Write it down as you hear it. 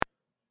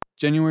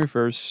January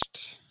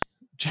 1st.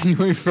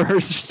 January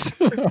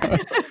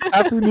 1st.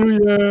 Happy New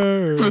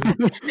Year.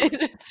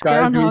 It's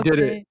Guys, we Groundhog did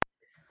Day. it.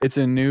 It's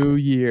a new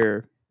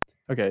year.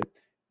 Okay.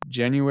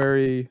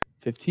 January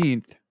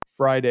 15th,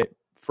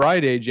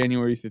 Friday,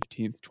 January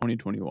 15th,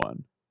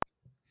 2021.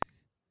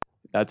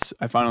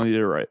 I finally did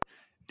it right.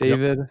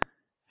 David,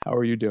 how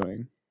are you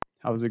doing?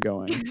 How's it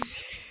going?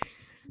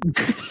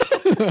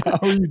 How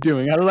are you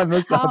doing? How did I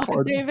miss that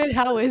part? David,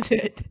 how is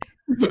it?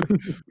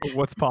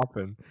 What's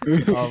poppin'?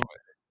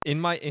 In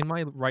my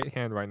right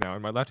hand right now,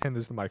 in my left hand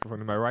is the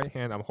microphone. In my right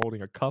hand, I'm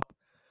holding a cup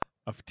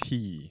of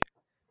tea,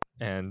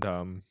 and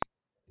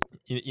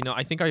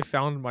I think I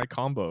found my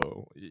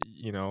combo.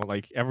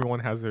 Like everyone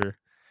has their.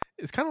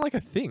 It's kind of like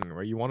a thing,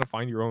 right? You want to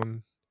find your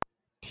own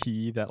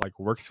tea that like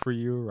works for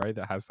you, right?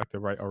 That has like the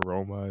right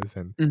aromas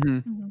and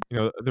Mm-hmm.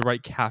 the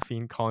right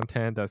caffeine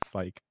content that's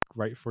like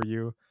right for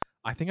you.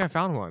 I think I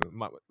found one.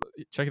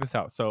 Check this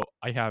out. So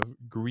I have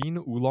green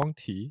oolong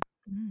tea,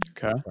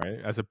 Okay. right,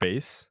 as a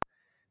base,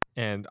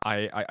 and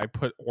I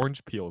put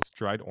orange peels,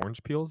 dried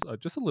orange peels,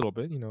 just a little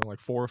bit, like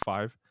 4 or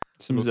 5.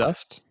 Some little-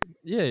 zest.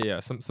 Yeah,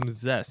 some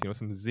zest,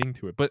 some zing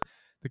to it. But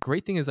the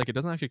great thing is like it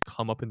doesn't actually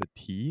come up in the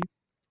tea.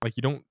 Like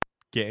you don't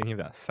get any of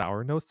that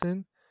sour notes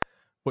in,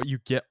 but you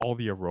get all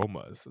the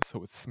aromas.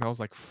 So it smells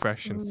like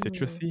fresh and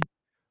citrusy,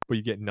 but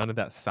you get none of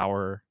that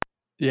sour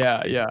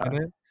Yeah. in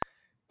it.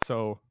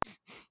 So,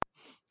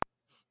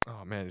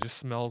 oh man, it just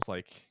smells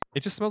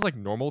like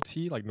normal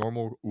tea, like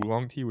normal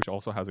oolong tea, which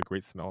also has a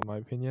great smell in my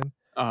opinion.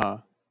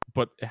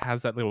 But it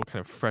has that little kind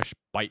of fresh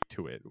bite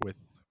to it with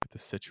the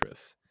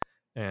citrus.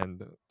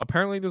 And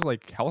apparently there's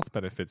like health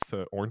benefits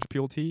to orange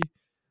peel tea.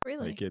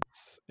 Really? Like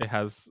it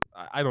has,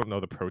 I don't know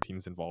the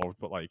proteins involved,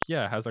 but like,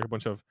 yeah, it has like a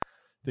bunch of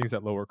things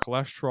that lower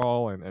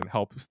cholesterol and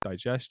helps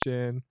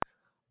digestion.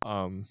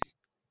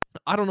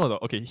 I don't know though.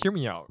 Okay, hear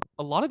me out.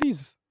 A lot of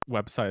these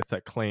websites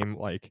that claim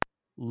like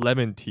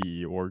lemon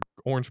tea or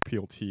orange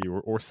peel tea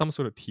or some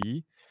sort of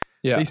tea,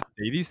 they say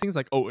these things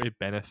like, oh, it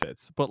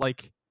benefits. But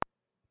like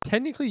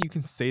technically you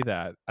can say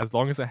that as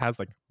long as it has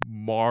like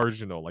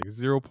marginal, like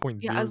 0.0.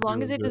 Yeah, as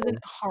long as it doesn't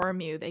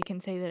harm you, they can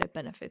say that it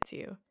benefits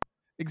you.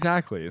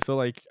 Exactly. So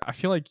like I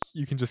feel like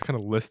you can just kind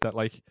of list that,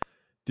 like,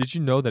 did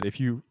you know that if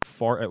you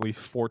fart at least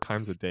 4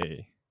 times a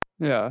day,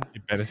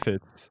 it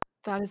benefits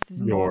that is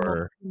the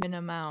normal human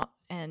amount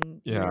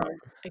and you're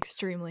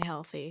extremely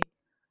healthy.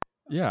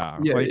 Yeah.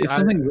 Like, if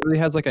something literally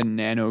has like a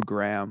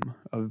nanogram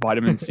of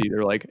vitamin C,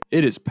 they're like,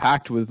 it is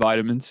packed with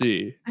vitamin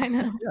C. I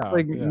know.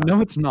 Yeah,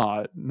 no, it's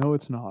not. No,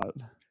 it's not.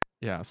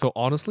 Yeah. So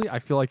honestly, I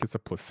feel like it's a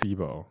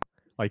placebo.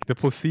 Like the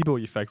placebo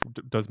effect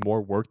does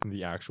more work than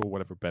the actual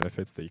whatever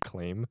benefits they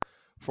claim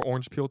for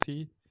orange peel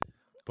tea.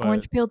 But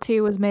orange peel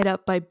tea was made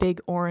up by Big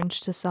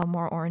Orange to sell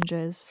more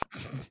oranges.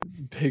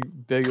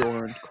 Big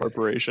Orange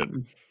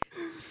Corporation.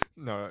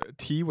 No,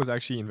 tea was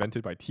actually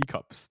invented by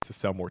teacups to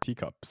sell more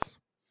teacups.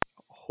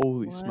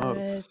 Holy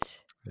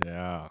smokes.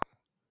 Yeah,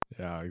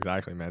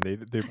 exactly, man.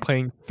 They're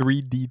playing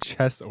 3D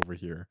chess over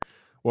here.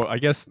 Well, I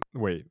guess,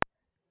 wait.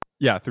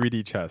 Yeah,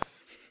 3D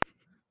chess.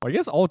 Well, I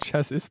guess all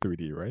chess is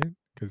 3D, right?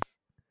 Because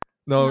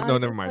no,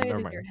 never mind. In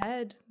your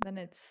head, then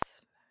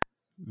it's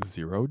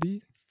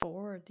 0D?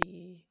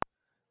 4D.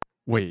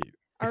 Wait,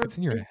 if it's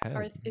in your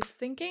head. Is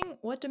thinking?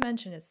 What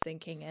dimension is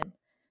thinking in?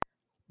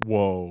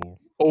 Whoa.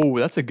 Oh,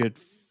 that's a good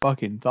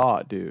fucking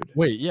thought, dude.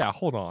 Wait, yeah,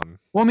 hold on.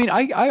 Well, I mean,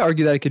 I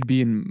argue that it could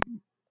be in...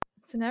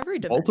 It's in every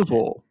dimension.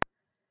 Multiple.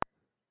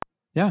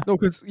 Yeah. No,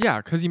 because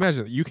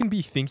imagine, you can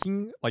be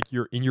thinking like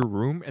you're in your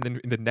room, and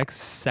then in the next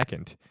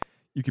second,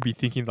 you could be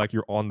thinking like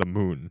you're on the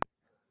moon.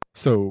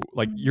 So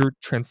like you're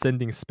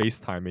transcending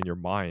space-time in your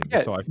mind.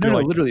 Yeah, so I feel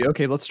like literally.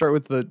 Okay, let's start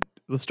with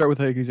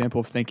an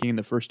example of thinking in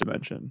the first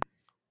dimension.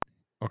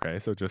 Okay,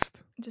 so just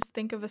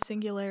think of a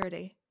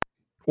singularity.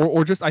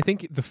 Or just I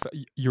think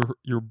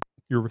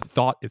your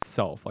thought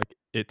itself, like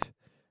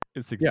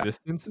its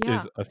existence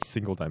is a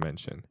single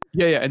dimension.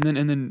 Yeah, and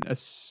then a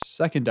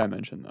second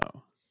dimension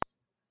though.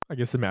 I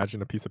guess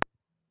imagine a piece of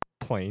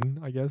plane.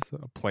 I guess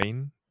a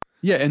plane.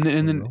 Yeah, and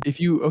then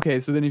if you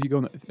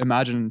go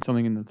imagine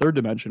something in the third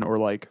dimension, or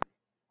like,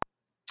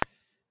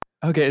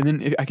 okay, and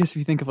then I guess if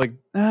you think of like,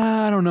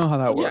 I don't know how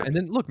that works. Yeah, and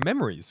then look,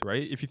 memories,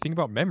 right? If you think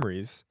about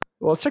memories,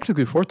 well, it's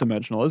technically fourth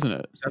dimensional, isn't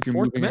it? That's you're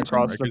moving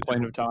across the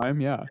plane of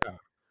time. Yeah.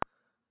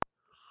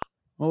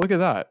 Well, look at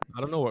that. I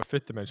don't know what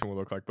fifth dimension will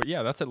look like, but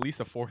yeah, that's at least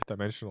a fourth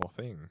dimensional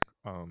thing.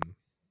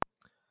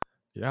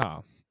 Yeah.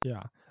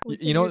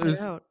 You know,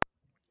 there's.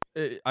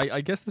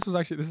 I guess this is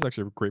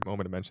actually a great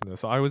moment to mention this.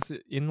 So I was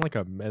in like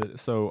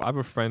so I have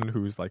a friend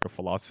who's like a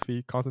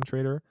philosophy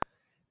concentrator,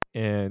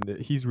 and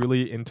he's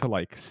really into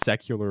like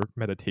secular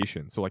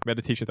meditation. So like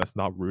meditation that's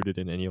not rooted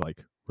in any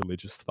like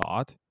religious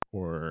thought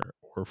or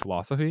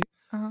philosophy.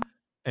 Uh-huh.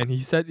 And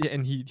he said,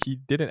 and he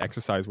did an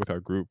exercise with our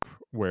group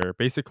where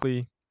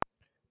basically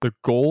the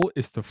goal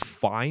is to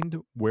find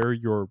where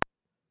you're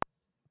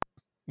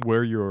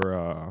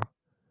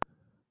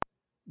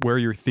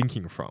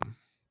thinking from.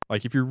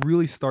 Like if you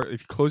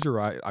close your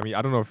eye, I mean,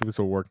 I don't know if this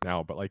will work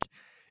now, but like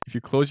if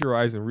you close your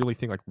eyes and really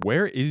think like,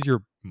 where is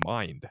your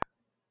mind?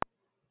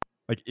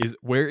 Like,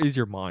 where is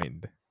your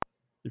mind?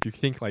 If you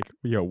think like,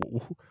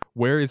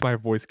 where is my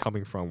voice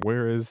coming from?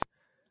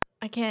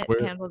 I can't Where?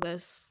 handle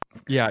this.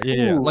 Yeah.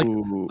 Like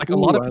a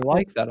lot Ooh, of I people.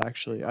 like that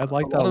actually. I A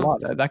like that a lot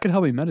of lot. That could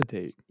help me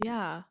meditate.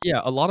 Yeah.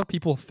 Yeah, a lot of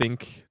people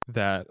think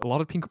that a lot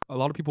of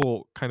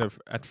people kind of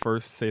at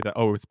first say that,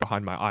 oh, it's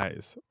behind my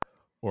eyes,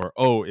 or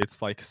oh,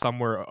 it's like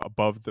somewhere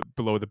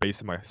below the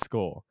base of my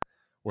skull,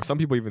 or some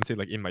people even say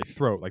like in my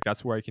throat, like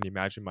that's where I can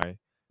imagine my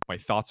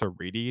thoughts are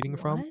radiating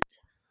from. What?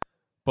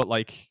 But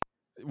like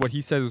what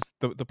he says,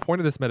 the point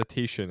of this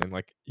meditation, and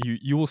like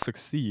you will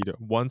succeed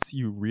once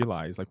you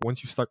realize, like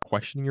once you start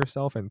questioning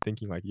yourself and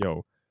thinking like,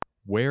 yo,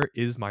 where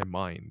is my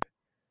mind?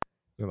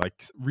 And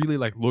like really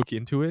like look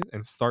into it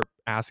and start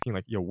asking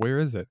like, yo, where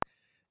is it?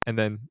 And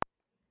then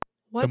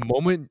What? the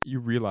moment you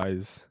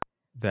realize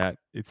that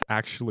it's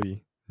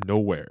actually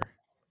nowhere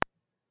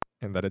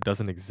and that it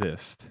doesn't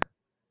exist,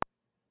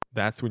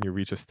 that's when you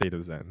reach a state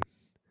of Zen.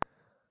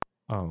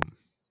 I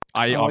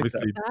like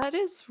obviously, That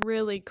is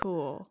really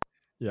cool.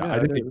 yeah, Yeah, I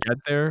it didn't is. get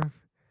there,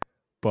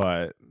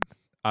 but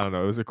I don't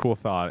know. It was a cool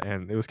thought,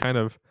 and it was kind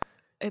of,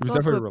 It's was also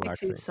a definitely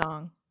relaxing. Pixies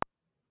song.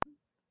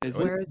 Is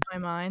Where is my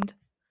mind?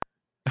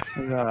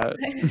 that?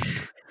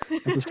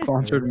 It's a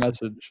sponsored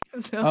message.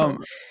 So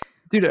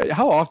Dude,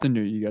 how often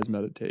do you guys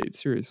meditate?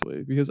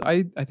 Seriously, because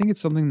I think it's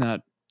something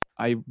that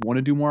I want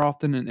to do more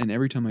often, and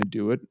every time I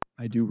do it,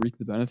 I do reap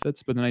the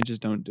benefits, but then I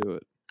just don't do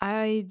it.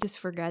 I just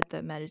forget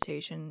that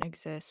meditation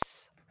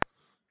exists.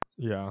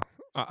 Yeah,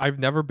 I've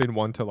never been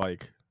one to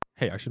like,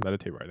 hey, I should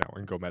meditate right now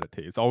and go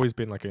meditate. It's always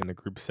been like in a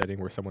group setting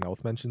where someone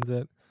else mentions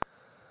it.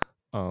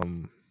 I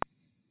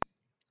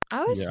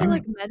always Yeah. feel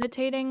like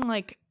meditating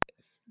like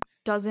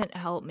doesn't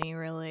help me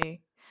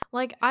really.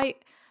 Like I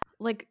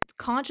like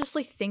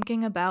consciously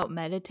thinking about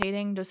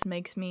meditating just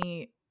makes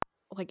me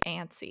like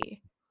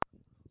antsy.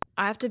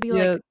 I have to be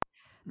Yeah. like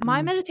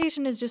my mm,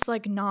 meditation is just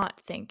like not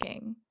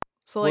thinking.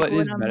 So Well, like that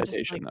when is I'm just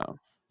meditation, like though.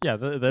 Yeah,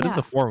 that is yeah,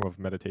 a form of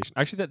meditation.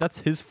 Actually, that's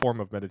his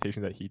form of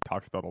meditation that he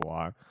talks about a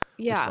lot, which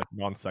is yeah. like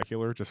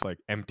non-secular, just like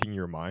emptying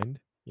your mind.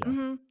 Yeah.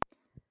 Mhm.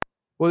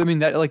 Well, I mean,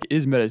 that like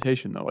is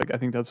meditation, though. Like, I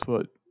think that's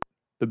what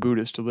the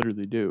Buddhists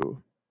literally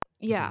do.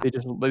 Yeah. They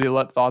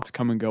let thoughts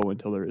come and go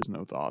until there is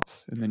no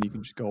thoughts, and then you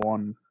can just go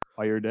on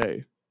by your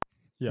day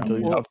Yeah. until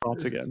you Well, have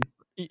thoughts again.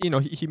 you know,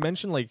 he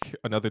mentioned like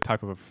another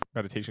type of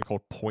meditation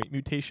called point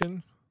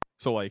mutation.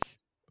 So like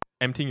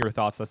emptying your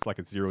thoughts, that's like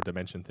a zero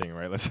dimension thing,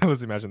 right? Let's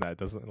imagine that. It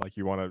doesn't like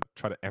you want to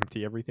try to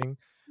empty everything.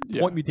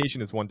 Yeah. Point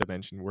mutation is one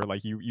dimension where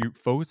like you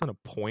focus on a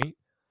point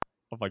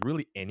of like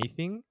really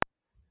anything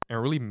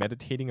and really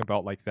meditating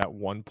about like that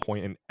one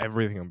point and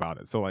everything about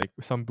it. So like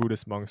some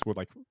Buddhist monks would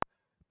like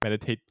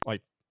meditate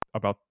like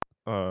about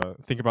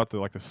think about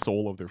the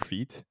sole of their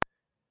feet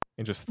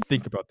and just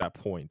think about that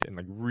point and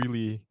like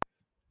really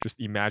just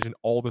imagine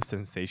all the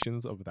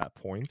sensations of that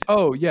point.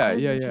 Oh, yeah, That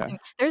is yeah, yeah. interesting.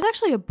 There's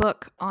actually a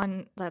book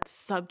on that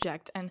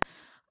subject, and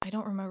I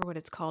don't remember what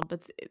it's called,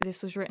 but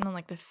this was written on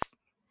like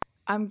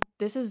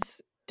this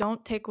is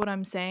don't take what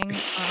I'm saying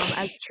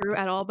as true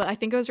at all, but I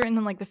think it was written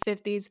in like the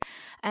 50s,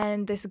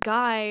 and this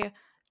guy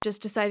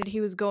just decided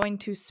he was going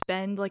to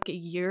spend like a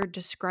year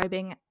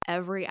describing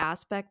every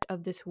aspect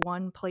of this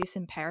one place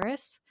in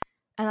Paris,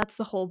 and that's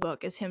the whole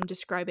book is him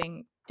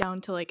describing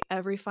down to like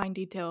every fine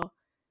detail,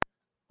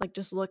 like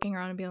just looking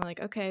around and being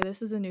like, okay,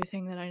 this is a new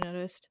thing that I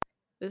noticed.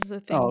 This is a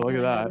thing Oh, look that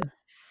at I that. noticed.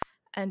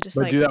 And just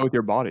But like, do that with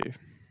your body.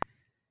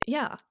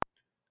 yeah,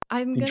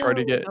 I'm You try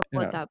gonna to look get, up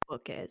what that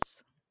book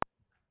is.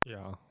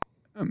 Yeah.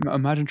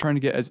 Imagine trying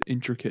to get as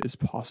intricate as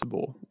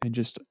possible and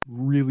just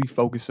really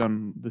focus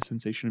on the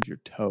sensation of your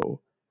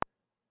toe.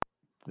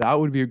 That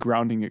would be a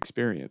grounding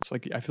experience.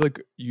 Like, I feel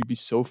like you'd be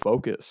so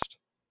focused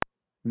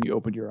when you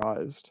opened your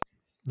eyes.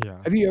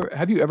 Yeah.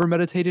 Have you ever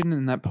meditated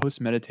in that post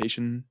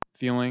meditation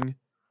feeling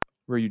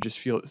where you just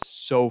feel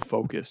so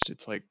focused?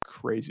 It's like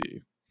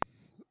crazy.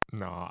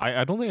 No,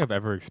 I don't think I've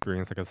ever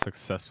experienced like a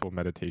successful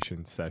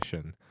meditation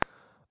session.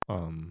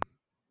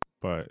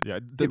 But yeah,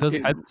 does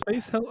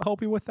Headspace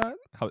help you with that?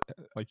 How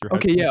like your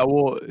Okay, Headspace? yeah.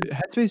 Well,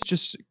 Headspace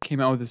just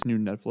came out with this new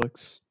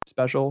Netflix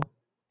special,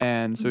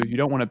 and so if you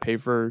don't want to pay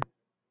for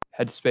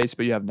Headspace,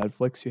 but you have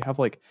Netflix, you have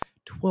like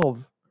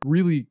 12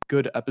 really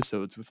good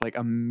episodes with like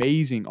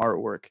amazing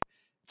artwork.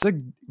 It's like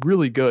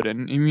really good,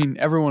 and I mean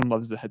everyone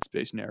loves the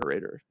Headspace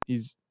narrator.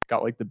 He's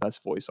got like the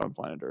best voice on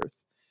planet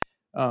Earth,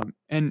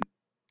 and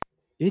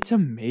it's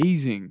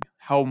amazing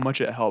how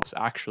much it helps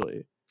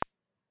actually.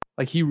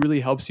 Like he really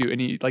helps you,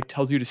 and he like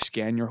tells you to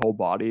scan your whole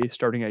body,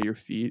 starting at your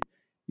feet.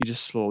 You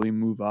just slowly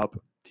move up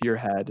to your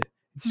head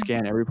and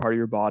scan every part of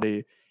your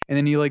body, and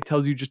then he like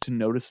tells you just to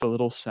notice the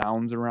little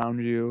sounds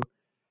around you,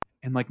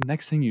 and like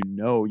next thing you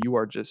know,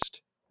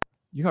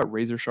 you got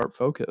razor sharp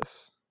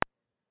focus.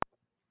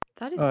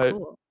 That is Uh,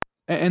 cool.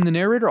 and the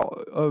narrator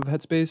of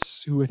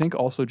Headspace, who I think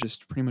also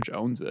just pretty much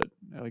owns it,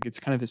 like it's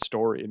kind of his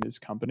story and his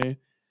company,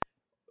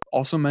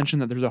 also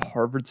mentioned that there's a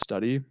Harvard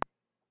study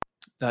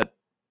that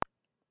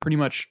pretty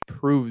much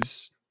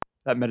proves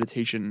that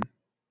meditation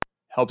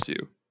helps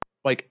you,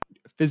 like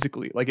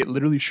physically. Like it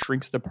literally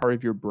shrinks the part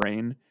of your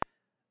brain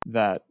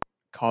that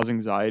cause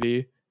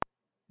anxiety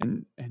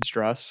and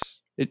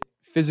stress, it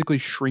physically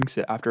shrinks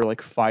it after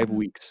like 5 Mhm.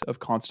 weeks of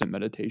constant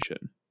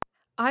meditation.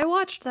 I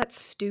watched that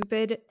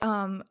stupid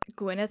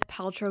Gwyneth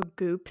Paltrow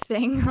Goop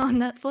thing on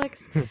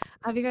Netflix.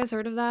 Have you guys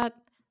heard of that?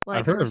 I've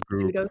Like heard her of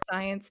Goop.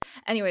 pseudoscience.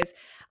 Anyways,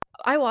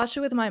 I watched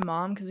it with my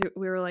mom because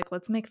we were like,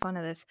 let's make fun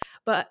of this.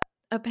 But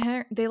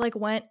apparently, they like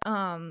went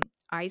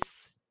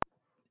ice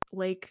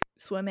lake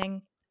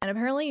swimming, and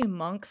apparently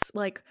monks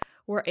like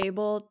were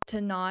able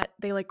to not.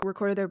 They like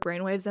recorded their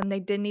brainwaves, and they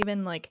didn't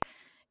even like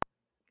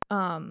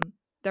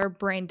their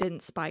brain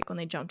didn't spike when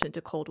they jumped into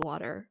cold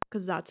water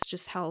because that's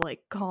just how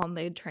like calm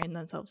they had trained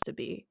themselves to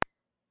be.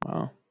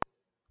 Wow.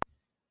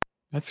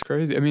 That's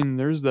crazy. I mean,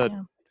 there's that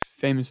Yeah.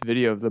 famous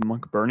video of the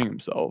monk burning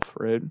himself,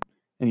 right?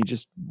 And he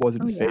just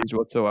wasn't Oh yeah. phased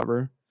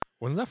whatsoever.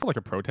 Wasn't that for like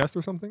a protest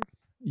or something?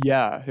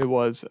 Yeah, it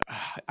was.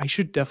 I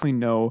should definitely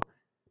know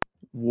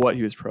what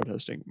he was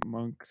protesting.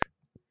 Monk.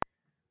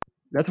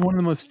 That's one of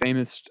the most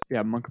famous.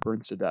 Yeah, monk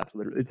burns to death.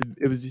 Literally,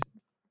 it was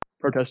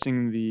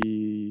protesting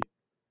the.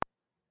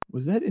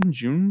 Was that in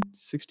June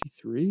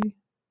 '63?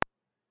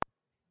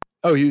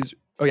 Oh, he was.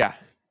 Oh yeah.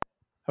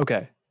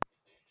 Okay.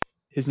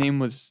 His name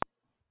was.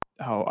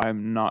 Oh,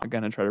 I'm not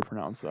gonna try to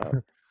pronounce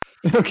that.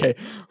 Okay.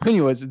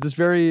 Anyways, this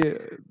very.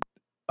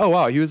 Oh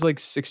wow, he was like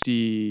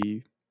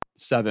 67,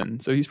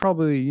 so he's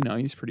probably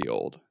he's pretty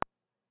old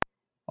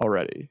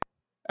already.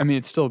 I mean,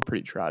 it's still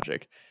pretty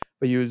tragic,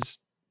 but he was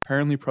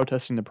apparently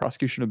protesting the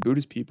prosecution of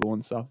Buddhist people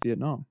in South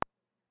Vietnam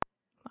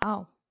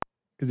Wow.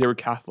 because they were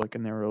Catholic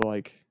and they were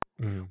like,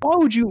 Mm. why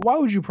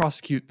would you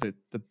prosecute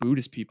the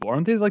Buddhist people?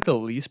 Aren't they like the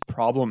least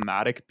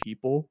problematic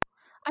people?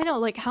 I know,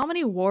 like how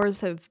many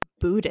wars have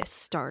Buddhists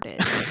started?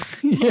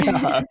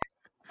 Yeah.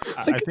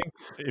 I think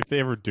if they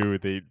ever do,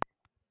 they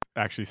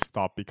actually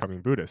stop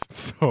becoming Buddhist.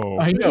 So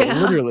I know, Yeah.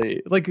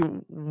 literally. Like,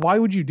 why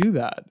would you do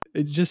that?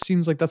 It just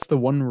seems like that's the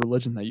one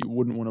religion that you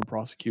wouldn't want to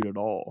prosecute at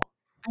all.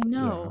 I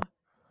know.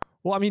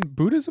 well, I mean,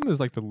 Buddhism is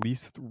like the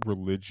least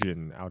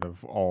religion out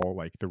of all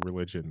like the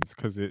religions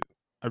because it.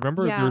 I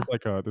remember Yeah.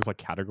 there's like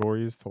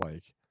categories to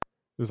like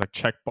there's like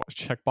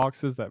check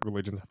boxes that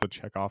religions have to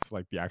check off to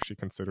like be actually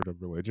considered a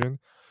religion.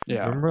 I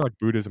Yeah. remember like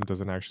Buddhism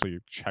doesn't actually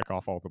check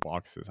off all the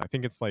boxes. I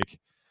think it's like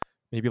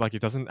maybe like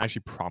it doesn't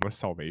actually promise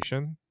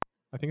salvation.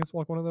 I think it's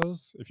like one of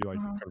those if you like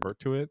Uh-huh. convert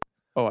to it.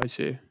 Oh, I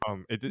see.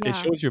 It Yeah.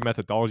 shows you a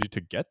methodology to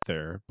get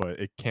there, but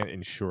it can't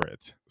ensure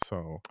it.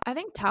 So I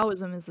think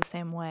Taoism is the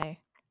same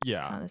way. It's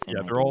yeah, kinda the same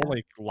they're all idea.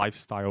 like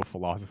lifestyle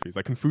philosophies,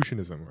 like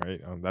Confucianism, right?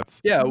 That's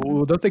Yeah, Mhm.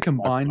 well, don't they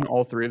combine lifestyle.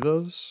 all three of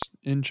those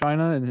in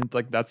China? And it's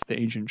like that's the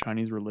ancient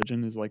Chinese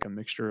religion is like a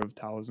mixture of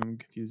Taoism,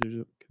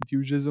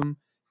 Confucianism,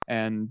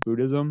 and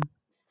Buddhism.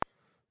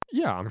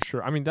 Yeah, I'm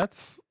sure. I mean,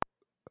 that's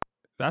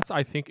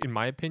I think, in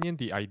my opinion,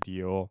 the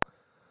ideal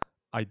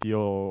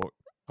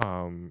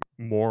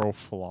moral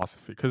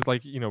philosophy. Because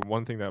like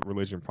one thing that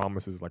religion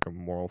promises is like a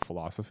moral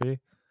philosophy.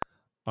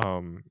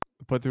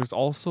 But there's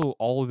also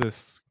all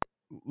this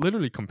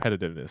literally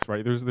competitiveness,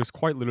 right? There's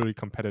quite literally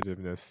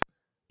competitiveness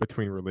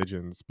between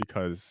religions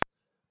because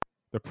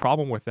the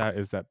problem with that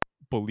is that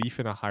belief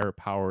in a higher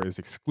power is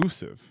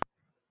exclusive.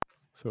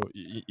 So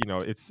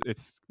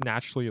it's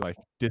naturally like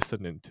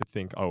dissonant to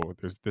think, oh,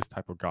 there's this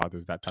type of God,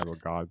 there's that type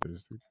of God,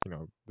 there's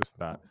this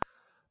that.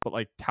 But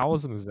like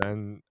Taoism,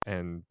 Zen,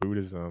 and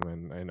Buddhism,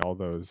 and all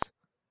those,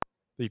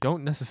 they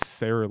don't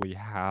necessarily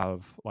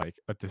have like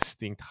a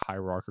distinct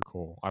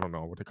hierarchical, I don't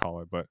know what to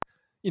call it, but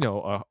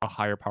a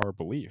higher power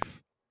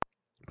belief.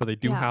 But they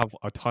do Yeah. have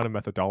a ton of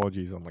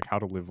methodologies on like how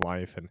to live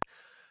life and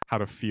how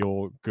to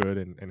feel good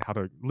and how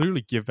to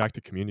literally give back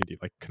to community.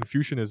 Like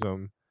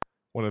Confucianism,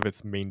 one of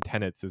its main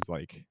tenets is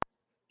like,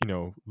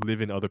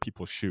 live in other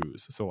people's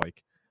shoes. So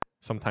like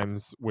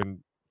sometimes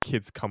when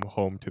kids come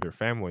home to their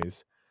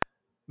families,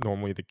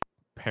 normally the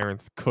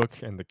parents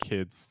cook and the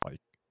kids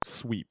like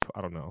sweep.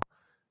 I don't know.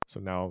 So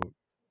now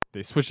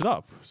they switch it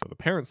up. So the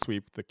parents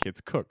sweep, the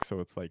kids cook. So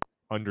it's like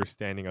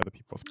understanding other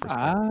people's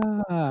perspective.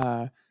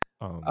 Ah,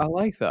 I Um,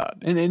 like that,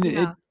 and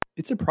Yeah.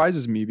 it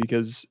surprises me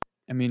because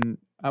I mean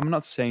I'm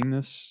not saying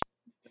this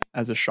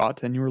as a shot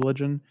to any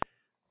religion,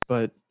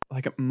 but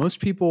like most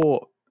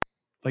people,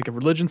 like a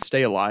religion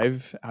stay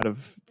alive out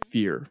of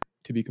fear.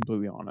 To be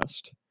completely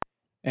honest,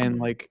 and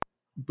Mhm. like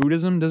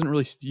Buddhism doesn't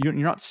really you're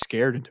not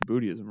scared into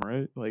Buddhism,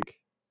 right? Like,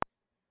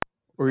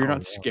 or you're oh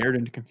not scared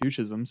into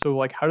Confucianism. So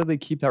like, how do they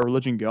keep that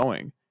religion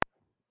going?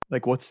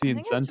 Like, what's the I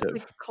think it's just incentive?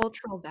 like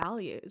cultural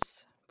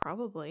values,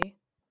 probably.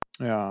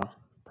 Yeah,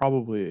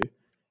 probably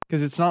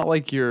because it's not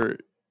like you're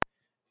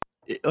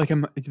like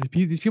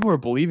these people are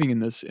believing in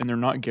this and they're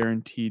not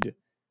guaranteed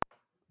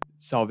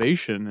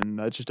salvation, and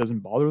that just doesn't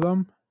bother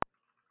them.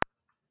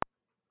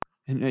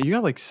 And you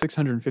got like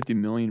 650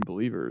 million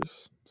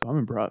believers, so I'm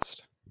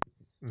impressed.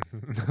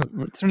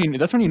 That's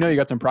when you know you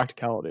got some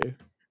practicality.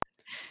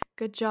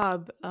 Good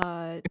job,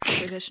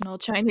 traditional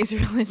Chinese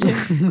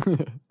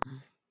religion.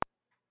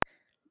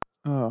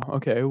 Oh,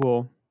 okay.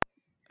 Well,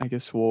 I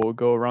guess we'll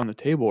go around the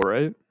table,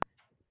 right?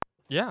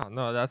 yeah,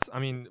 no, I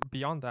mean,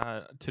 beyond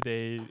that,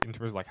 today, in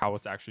terms of like how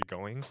it's actually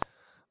going,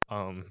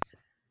 um,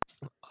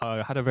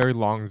 I had a very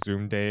long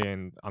Zoom day,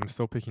 and I'm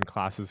still picking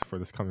classes for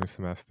this coming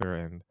semester.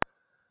 And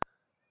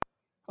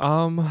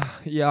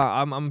yeah,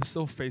 I'm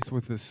still faced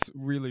with this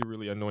really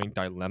really annoying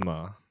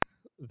dilemma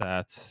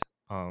that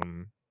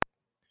um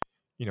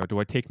do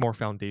I take more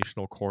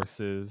foundational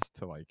courses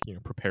to like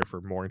prepare for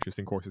more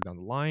interesting courses down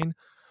the line,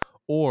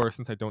 or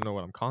since I don't know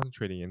what I'm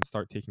concentrating in,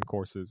 start taking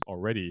courses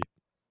already,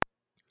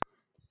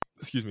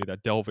 excuse me,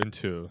 that delve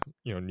into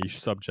niche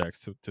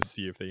subjects to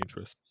see if they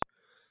interest.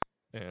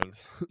 And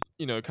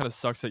it kind of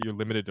sucks that you're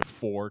limited to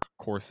 4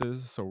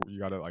 courses, so you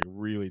gotta like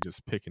really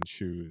just pick and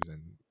choose.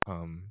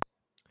 And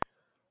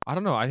I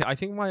don't know. I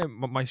think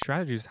my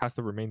strategies has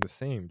to remain the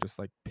same. Just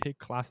like pick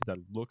classes that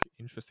look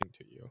interesting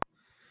to you.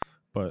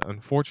 But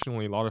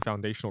unfortunately, a lot of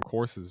foundational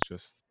courses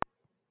just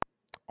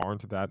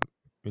aren't that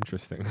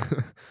interesting.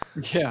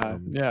 Yeah,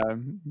 yeah.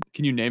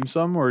 Can you name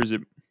some, or is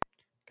it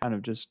kind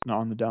of just not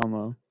on the down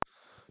low?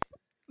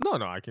 No,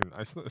 I can.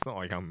 It's not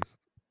like I'm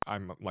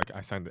like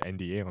I signed an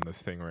NDA on this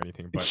thing or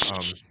anything.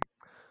 But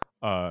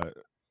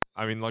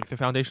I mean, like the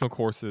foundational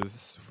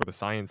courses for the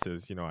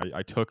sciences.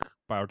 I took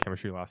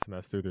biochemistry last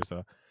semester. There's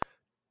a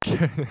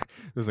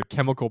there's a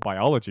chemical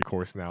biology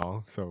course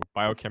now. So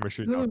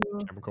biochemistry, now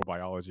Ooh. chemical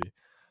biology.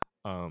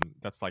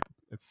 That's like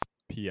it's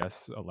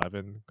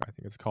PS11, I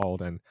think it's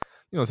called, and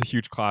it's a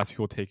huge class.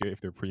 People take it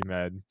if they're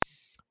pre-med,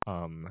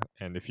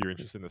 and if you're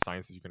interested in the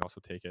sciences, you can also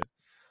take it.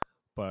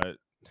 But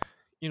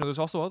there's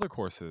also other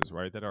courses,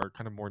 right, that are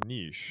kind of more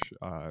niche.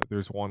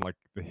 There's one like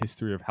the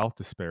history of health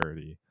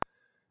disparity,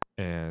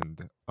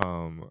 and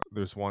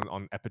there's one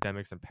on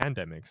epidemics and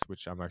pandemics,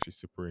 which I'm actually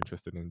super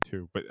interested in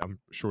too. But I'm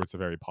sure it's a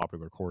very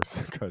popular course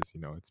because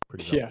it's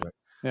pretty Yeah, relevant.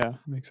 yeah,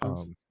 makes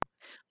sense.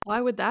 Why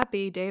would that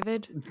be,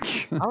 David?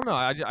 I don't know.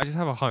 I just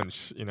have a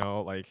hunch.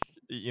 Like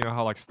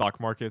how like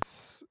stock market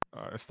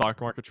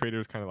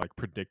traders kind of like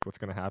predict what's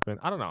gonna happen.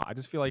 I don't know. I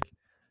just feel like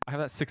I have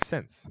that sixth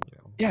sense.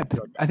 Yeah,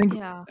 feel like I think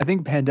Yeah. I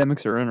think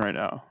pandemics are in right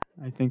now.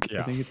 I think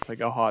Yeah. it's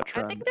like a hot I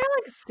trend. think they're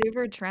like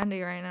super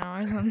trendy right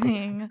now or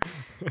something.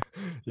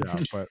 Yeah,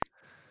 but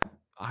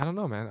I don't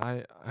know, man.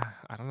 I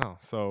don't know.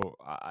 So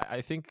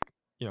I think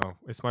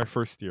it's my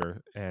first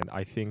year, and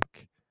I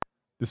think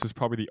this is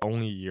probably the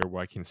only year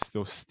where I can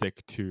still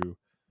stick to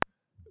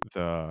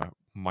the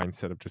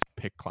mindset of just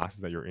pick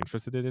classes that you're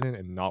interested in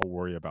and not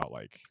worry about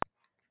like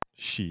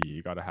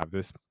you got to have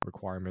this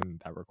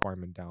requirement, that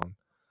requirement down.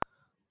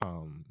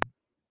 And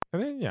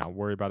then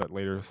worry about it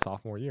later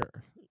sophomore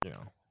year.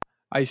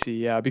 I see.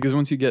 Yeah, because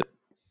once you get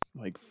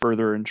like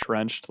further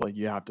entrenched, like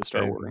you have to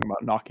start And- worrying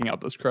about knocking out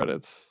those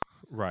credits.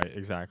 Right,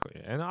 exactly.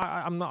 And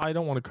I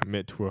don't want to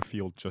commit to a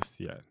field just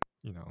yet,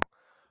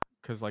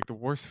 because like the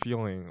worst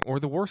feeling or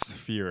the worst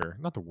fear,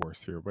 not the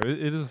worst fear, but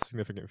it is a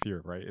significant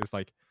fear, right? It's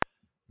like,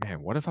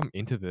 man, what if I'm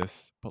into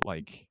this, but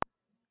like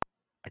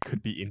I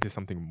could be into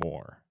something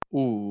more?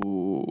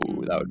 Ooh,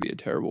 that would be a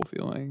terrible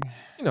feeling.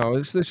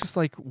 It's just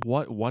like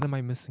what am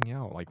I missing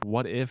out? Like,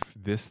 what if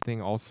this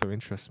thing also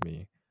interests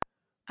me,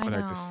 I but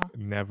I know. just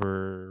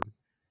never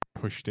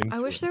pushed into I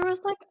wish it? there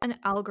was like an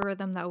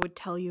algorithm that would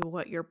tell you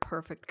what your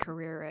perfect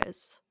career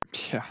is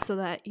Yeah. so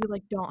that you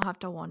like don't have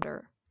to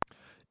wonder.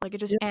 Like it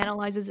just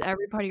analyzes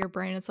every part of your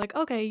brain. It's like,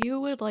 okay,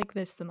 you would like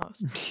this the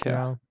most.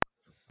 Yeah.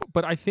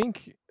 But I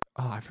think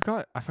I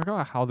forgot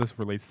how this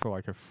relates to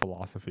like a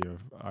philosophy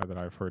of that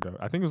I've heard of.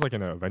 I think it was like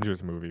in an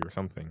Avengers movie or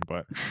something.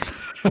 But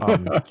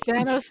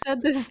Thanos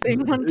said this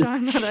thing one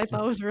time that I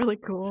thought was really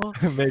cool.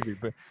 maybe,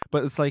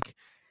 but it's like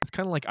it's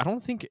kind of like I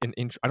don't think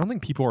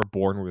people are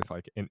born with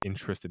like an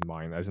interest in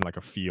mind, as in like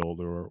a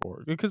field or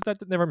because that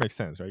never makes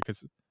sense, right?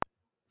 Because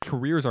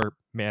careers are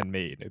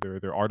man-made;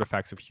 they're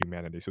artifacts of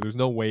humanity. So there's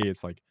no way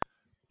it's like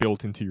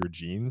built into your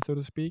genes, so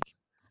to speak.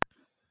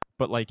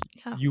 But like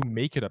Yeah. you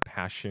make it a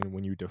passion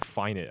when you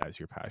define it as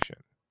your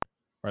passion,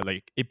 right?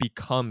 Like it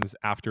becomes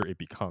after it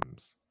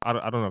becomes. I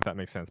don't know if that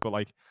makes sense, but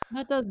like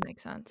That does make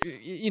sense.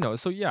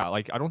 so yeah,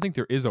 like I don't think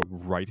there is a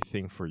right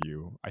thing for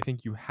you. I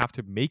think you have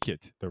to make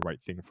it the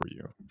right thing for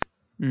you.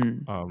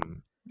 Mm.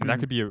 And that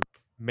could be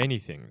many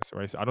things,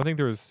 right? So I don't think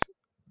there's.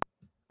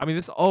 I mean,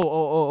 this.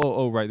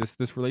 Oh, right.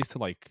 This relates to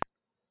like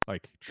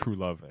true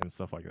love and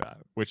stuff like that,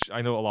 which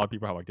I know a lot of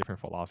people have like different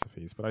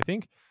philosophies, but I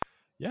think,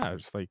 yeah,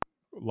 just like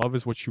love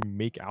is what you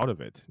make out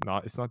of it.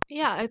 It's not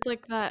Yeah, it's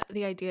like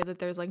the idea that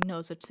there's like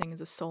no such thing as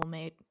a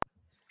soulmate,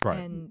 right.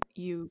 and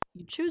you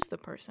choose the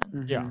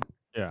person.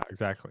 Yeah,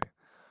 exactly.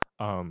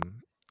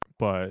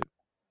 But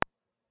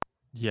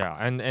yeah,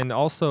 and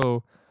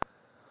also,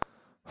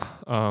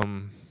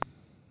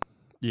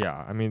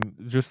 yeah, I mean,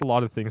 just a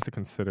lot of things to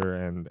consider,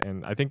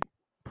 and I think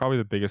probably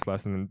the biggest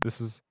lesson. And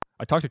this is,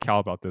 I talked to Cal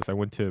about this. I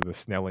went to the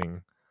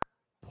Snelling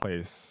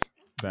place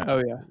that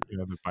Oh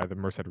yeah. by the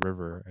Merced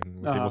River,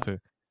 and was able to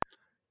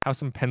have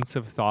some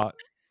pensive thought.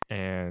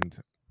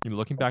 And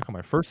looking back on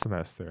my first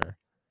semester,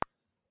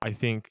 I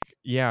think,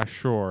 yeah,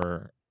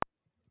 sure,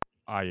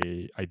 I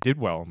did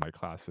well in my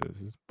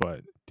classes,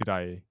 but did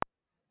I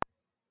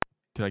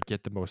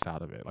get the most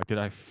out of it? Like, did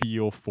I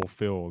feel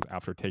fulfilled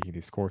after taking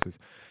these courses?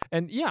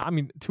 And yeah, I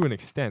mean, to an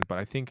extent, but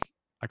I think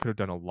I could have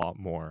done a lot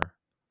more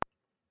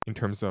in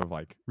terms of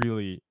like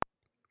really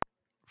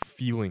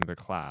feeling the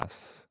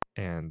class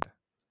and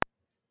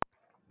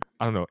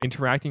I don't know,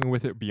 interacting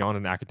with it beyond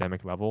an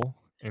academic level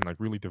and like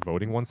really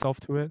devoting oneself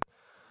to it.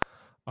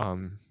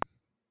 Um,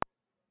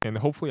 and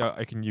hopefully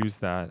I can use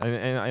that.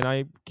 And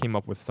I came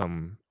up with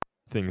some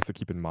things to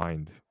keep in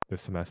mind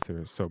this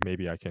semester, so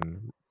maybe I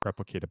can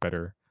replicate a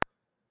better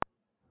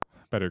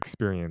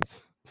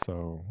experience.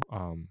 So,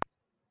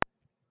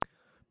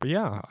 but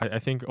yeah, I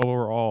think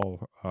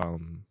overall,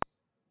 I'm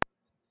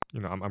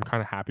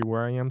kind of happy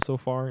where I am so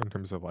far in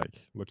terms of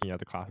like looking at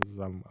the classes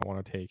I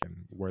want to take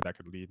and where that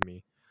could lead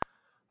me.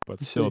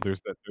 But I still, see.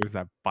 there's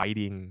that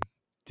biting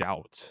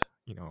doubt,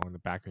 in the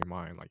back of your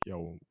mind, like,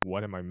 yo,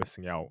 what am I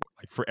missing out?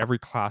 Like for every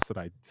class that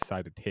I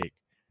decide to take,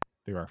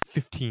 there are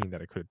 15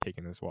 that I could have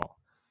taken as well.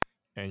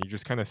 And you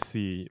just kind of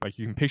see, like,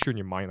 you can picture in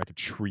your mind like a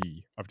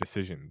tree of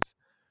decisions,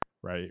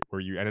 right? Where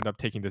you ended up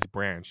taking this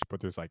branch, but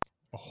there's like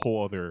a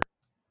whole other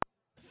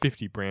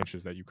 50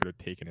 branches that you could have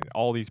taken, and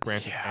all these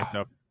branches Yeah. end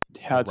up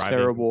Yeah, it's arriving.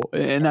 terrible.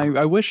 And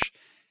I wish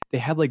they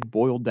had like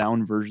boiled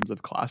down versions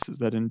of classes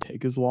that didn't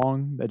take as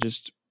long, that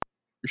just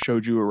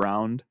showed you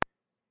around,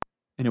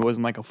 and it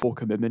wasn't like a full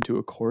commitment to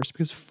a course,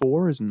 because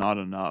 4 is not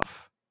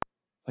enough.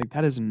 Like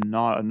that is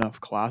not enough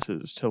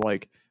classes to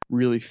like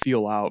really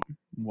feel out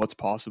what's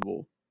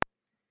possible.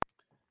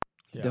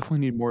 Yeah. Definitely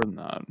need more than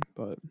that,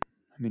 but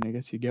I mean, I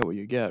guess you get what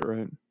you get,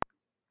 right?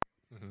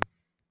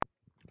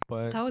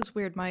 But That was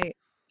weird. My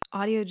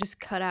audio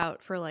just cut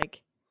out for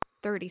like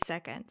 30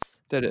 seconds.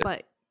 Did it?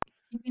 But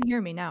you can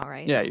hear me now,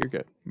 right? Yeah, you're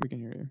good. We can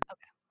hear you.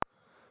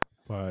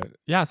 But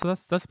yeah, so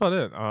that's about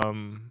it.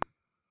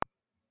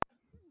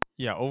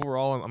 Yeah,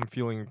 overall, I'm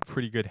feeling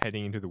pretty good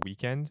heading into the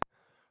weekend.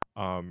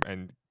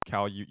 And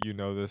Cal, you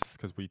know this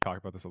because we talk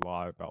about this a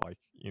lot about like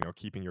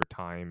keeping your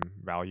time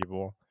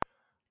valuable.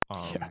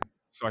 Yeah.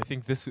 So I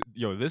think this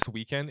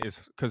weekend is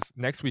because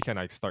next weekend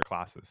I start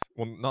classes.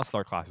 Well, not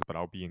start classes, but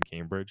I'll be in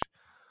Cambridge.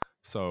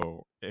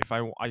 So if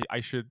I'm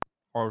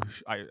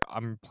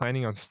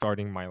planning on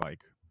starting my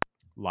like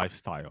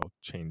lifestyle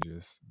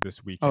changes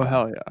this weekend. Oh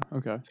hell yeah.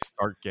 Okay. To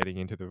start getting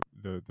into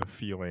the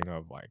feeling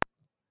of like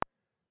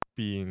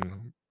being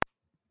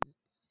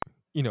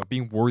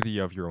worthy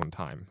of your own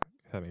time,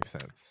 if that makes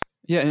sense.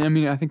 Yeah, and I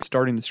mean, I think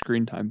starting the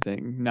screen time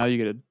thing, now you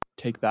get to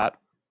take that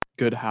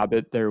good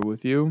habit there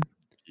with you.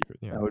 Keep it,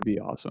 yeah. That would be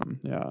awesome.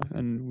 Yeah,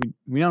 and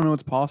we now know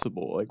it's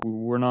possible. Like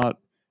we're not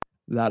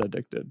that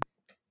addicted.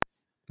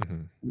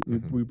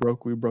 We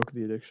broke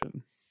the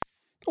addiction.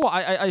 Well,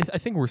 I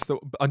think we're still,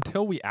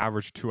 until we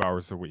average 2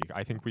 hours a week.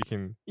 I think we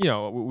can.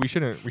 We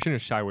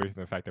shouldn't shy away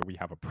from the fact that we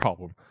have a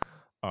problem.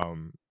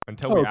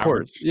 Until we of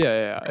course. average,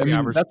 Yeah. I we mean,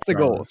 average that's the 2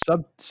 goal.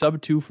 hours.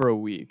 Sub 2 for a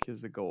week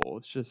is the goal.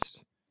 It's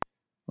just,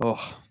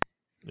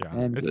 Yeah,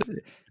 and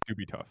it do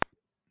be tough.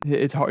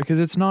 it's hard because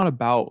it's not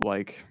about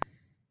like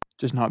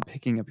just not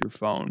picking up your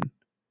phone.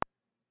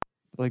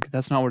 Like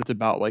that's not what it's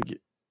about. Like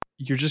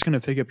you're just gonna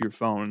pick up your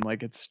phone.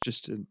 Like it's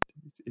just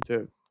it's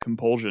a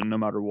compulsion no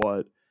matter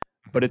what.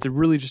 But it's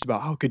really just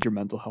about how good your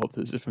mental health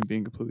is, if I'm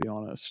being completely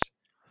honest.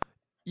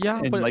 Yeah,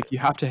 And but like you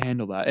have to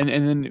handle that. And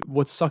then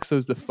what sucks though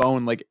is the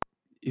phone. Like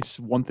if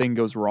one thing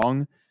goes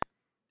wrong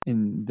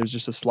and there's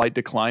just a slight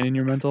decline in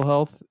your mental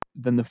health,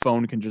 then the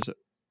phone can just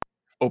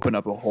open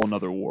up a whole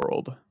nother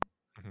world.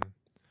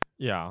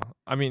 yeah,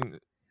 I mean,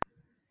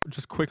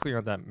 just quickly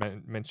on that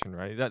mention,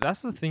 right?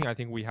 That's the thing I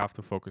think we have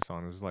to focus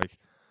on is like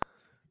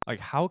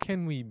how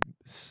can we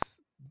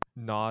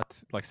not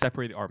like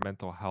separate our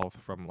mental health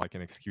from like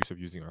an excuse of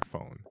using our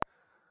phone?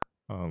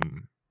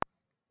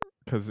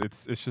 Because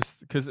it's just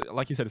because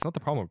like you said, it's not the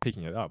problem of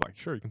picking it up. Like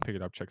sure, you can pick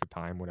it up, check the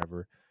time,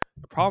 whatever.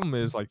 The problem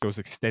is like those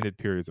extended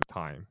periods of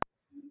time.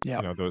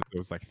 Yeah.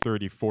 Those like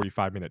 30,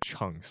 45-minute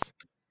chunks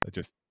that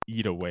just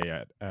eat away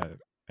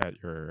at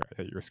your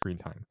screen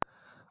time.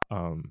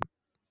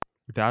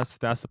 That's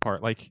the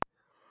part. Like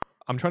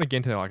I'm trying to get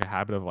into like a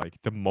habit of like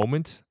the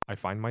moment I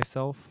find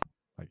myself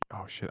like,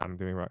 oh shit, I'm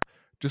doing right.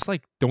 Just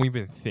like don't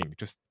even think.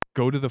 Just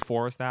go to the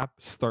Forest app,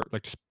 start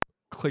like just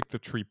click the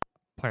tree,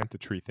 plant the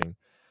tree thing,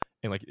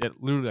 and like it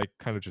literally like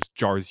kind of just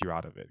jars you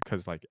out of it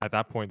because like at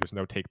that point there's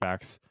no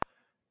takebacks.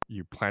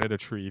 You planted a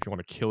tree. If you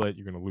want to kill it,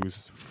 you're gonna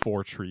lose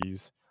 4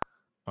 trees.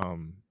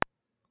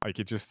 Like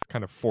it just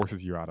kind of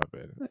forces you out of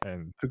it.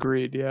 And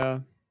Agreed. Yeah.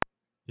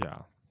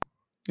 yeah,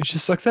 It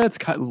just sucks that it's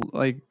kind of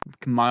like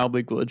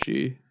mildly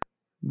glitchy.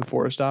 The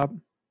Forest app.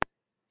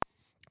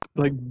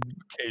 Like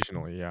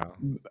occasionally, yeah.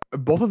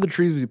 both of the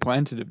trees we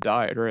planted have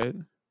died, right?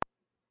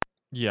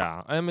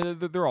 Yeah, I mean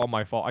they're all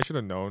my fault. I should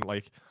have known,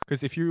 like,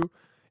 because if you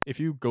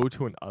go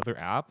to another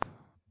app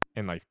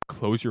and like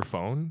close your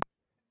phone,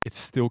 it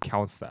still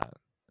counts that.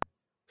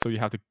 So you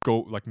have to go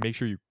like make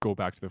sure you go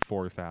back to the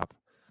Forest app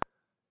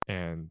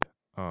and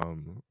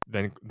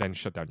then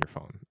shut down your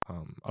phone.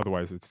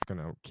 Otherwise, it's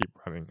gonna keep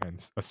running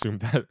and assume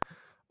that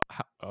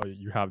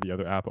you have the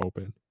other app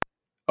open.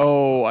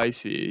 Oh, I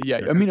see. Yeah,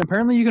 Yeah, I mean,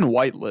 apparently you can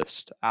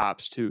whitelist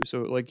apps too.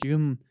 So like you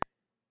can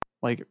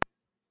like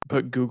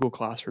put Google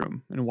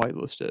Classroom and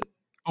whitelist it,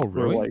 oh, or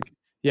really? like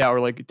or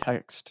like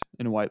text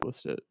and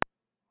whitelist it.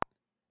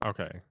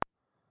 Okay.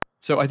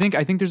 So I think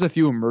there's a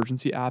few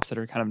emergency apps that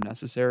are kind of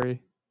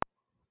necessary.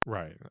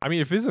 Right. I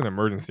mean, if it's an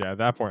emergency, at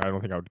that point, I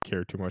don't think I would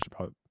care too much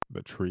about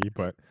the tree.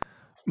 But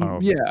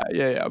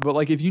Yeah. But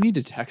like, if you need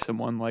to text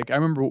someone, like I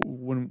remember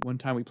when one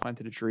time we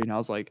planted a tree, and I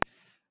was like,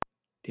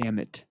 "Damn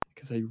it,"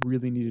 because I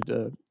really needed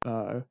to.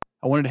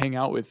 I wanted to hang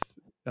out with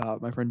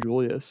my friend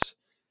Julius,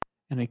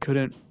 and I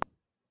couldn't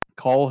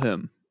call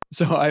him.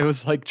 So I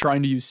was like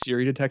trying to use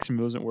Siri to text him,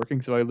 it wasn't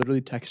working. So I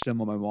literally texted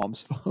him on my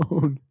mom's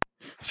phone,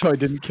 so I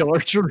didn't kill our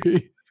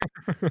tree.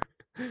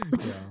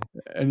 yeah,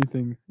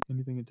 anything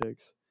it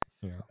takes.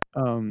 yeah,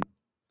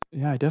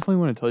 Yeah, I definitely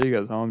want to tell you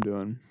guys how I'm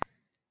doing.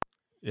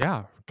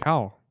 yeah.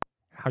 Cal,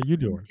 how you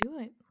doing? Do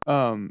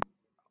it.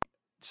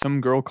 Some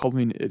girl called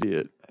me an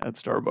idiot at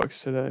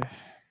Starbucks today.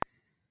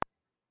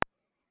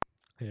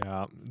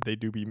 Yeah, they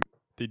do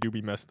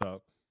be messed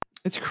up.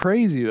 It's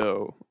crazy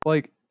though.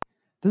 Like,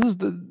 this is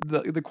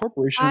the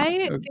corporation.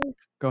 I think.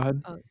 Go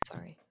ahead. Oh,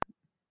 sorry.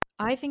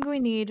 I think we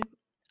need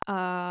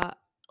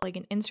like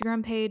an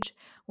Instagram page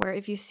where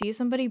if you see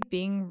somebody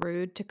being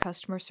rude to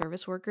customer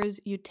service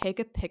workers, you take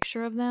a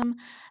picture of them,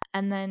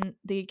 and then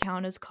the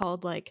account is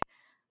called like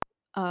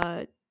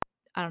I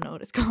don't know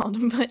what it's called,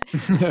 but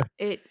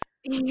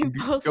you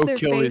post Go their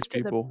kill face these to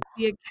people.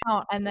 the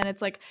account, and then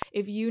it's like,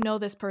 if you know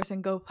this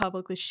person, go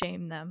publicly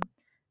shame them,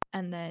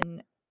 and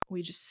then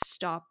we just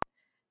stop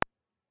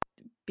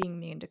being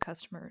mean to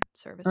customer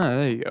service. Ah,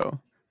 there you go.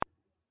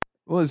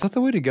 Well, is that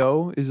the way to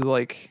go? Is it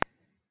like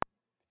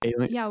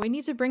alien Yeah, we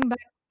need to bring back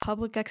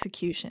public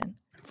execution,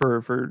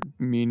 for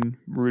mean,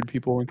 rude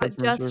people in but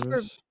customer just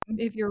service? for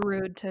if you're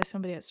rude to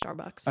somebody at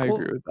Starbucks. I Well,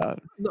 agree with that.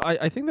 No,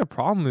 I think the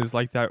problem is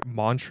like that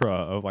mantra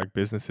of like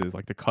businesses,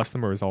 like the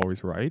customer is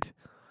always right.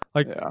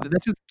 Like Yeah.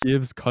 that just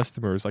gives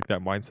customers like that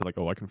mindset, like,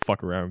 oh, I can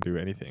fuck around and do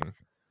anything.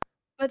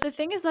 But the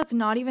thing is, that's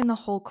not even the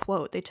whole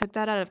quote. They took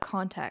that out of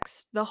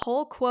context. The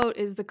whole quote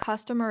is the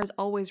customer is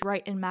always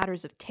right in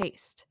matters of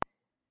taste.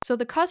 So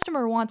the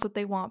customer wants what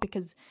they want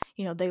because,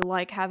 you know, they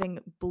like having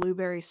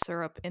blueberry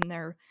syrup in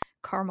their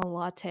caramel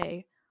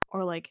latte,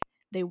 or like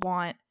they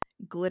want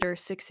glitter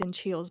 6-inch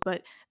heels,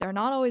 but they're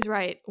not always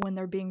right when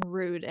they're being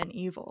rude and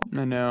evil.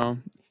 I know.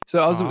 So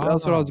that's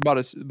what I was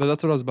about to. But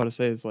that's what I was about to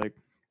say. Is like,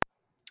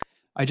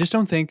 I just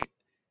don't think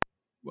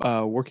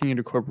working in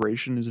a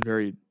corporation is a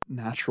very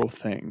natural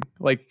thing.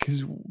 Like,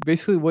 because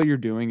basically what you're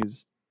doing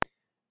is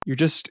you're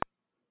just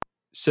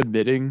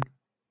submitting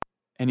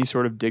any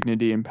sort of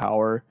dignity and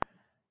power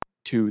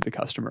to the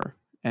customer,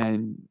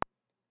 and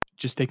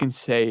just they can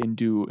say and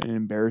do and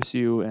embarrass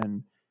you,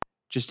 and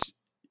just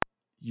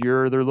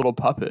you're their little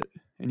puppet,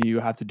 and you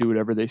have to do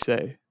whatever they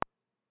say,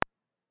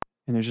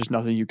 and there's just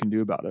nothing you can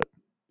do about it.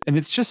 And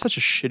it's just such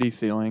a shitty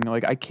feeling.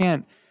 Like, I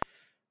can't.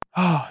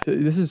 Oh,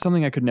 this is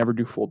something I could never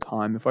do full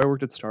time. If I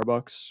worked at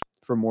Starbucks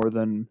for more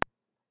than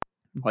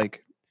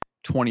like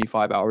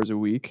 25 hours a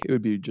week, it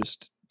would be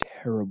just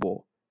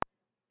terrible.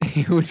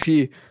 It would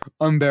be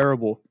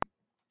unbearable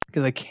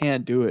because I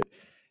can't do it.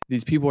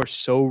 These people are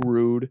so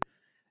rude.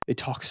 They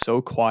talk so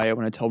quiet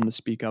when I tell them to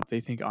speak up. They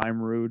think I'm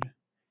rude.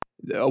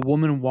 A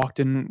woman walked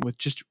in with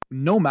just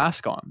no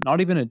mask on,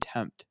 not even an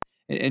attempt.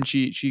 And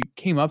she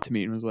came up to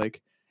me and was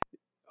like,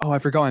 "Oh, I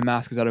forgot my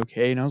mask. Is that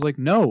okay?" And I was like,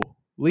 "No,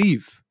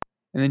 leave."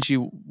 And then she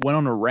went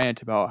on a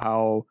rant about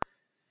how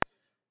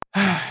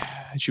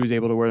she was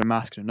able to wear the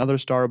mask at another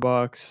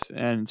Starbucks.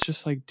 And it's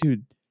just like,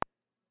 dude,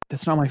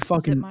 that's not my Was it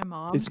fucking. my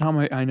mom? It's not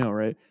my. I know,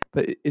 right?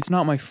 But it's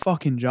not my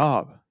fucking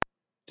job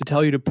to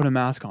tell you to put a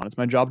mask on. It's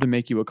my job to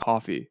make you a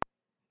coffee.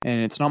 And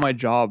it's not my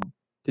job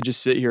to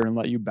just sit here and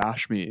let you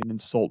bash me and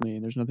insult me.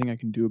 And there's nothing I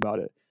can do about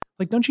it.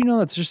 Like, don't you know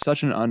that's just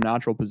such an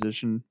unnatural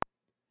position?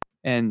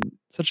 And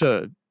such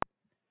a.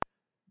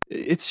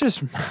 It's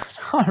just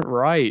not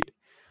right.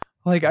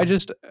 Like, I'm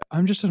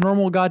just a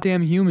normal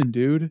goddamn human,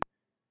 dude.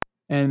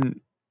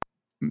 And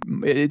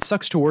it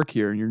sucks to work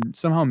here, and you're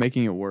somehow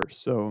making it worse.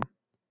 So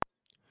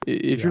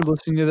if you're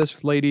listening to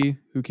this, lady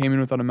who came in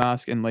without a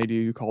mask and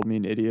lady who called me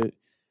an idiot,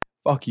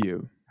 fuck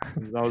you.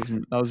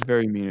 That was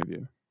very mean of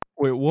you.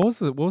 Wait, what was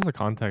the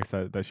context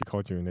that she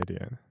called you an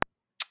idiot?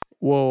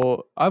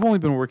 Well, I've only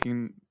been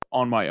working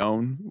on my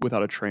own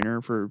without a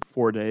trainer for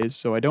 4 days,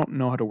 so I don't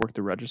know how to work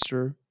the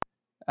register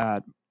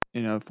at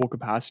full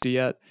capacity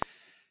yet.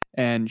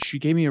 And she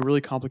gave me a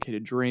really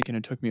complicated drink, and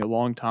it took me a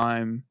long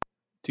time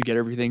to get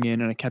everything in.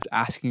 And I kept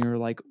asking her,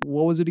 like,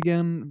 what was it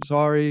again? I'm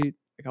sorry,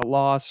 I got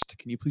lost.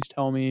 Can you please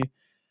tell me?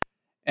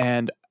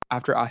 And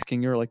after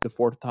asking her like the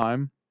 4th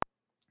time,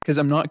 because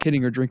I'm not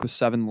kidding, her drink was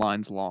 7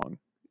 lines long.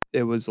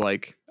 It was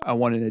like, I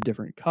wanted a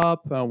different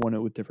cup. I want it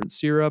with different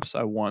syrups.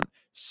 I want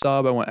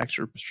sub. I want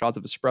extra shots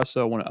of espresso.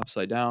 I want it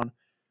upside down.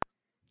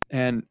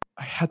 And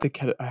I had to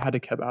keep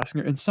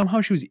asking her. And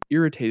somehow she was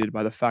irritated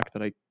by the fact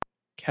that I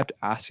kept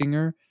asking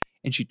her.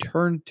 And she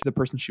turned to the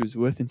person she was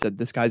with and said,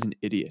 "This guy's an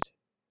idiot."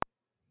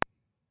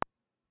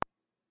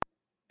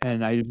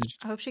 And I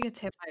hope she gets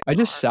hit by a I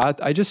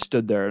car. just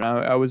stood there, and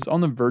I was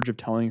on the verge of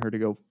telling her to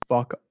go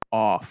fuck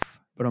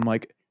off. But I'm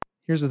like,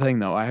 here's the thing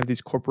though. I have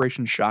these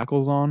corporation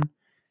shackles on.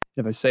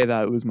 If I say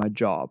that, I lose my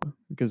job.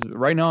 Because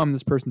right now I'm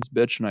this person's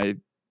bitch, and I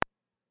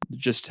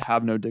just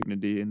have no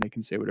dignity, and they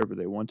can say whatever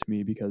they want to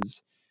me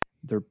because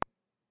they're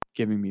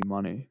giving me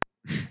money.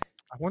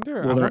 I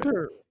wonder Well,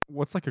 they're-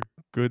 what's like a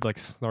good like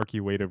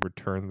snarky way to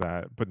return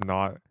that, but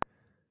not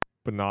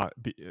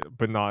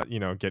you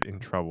know, get in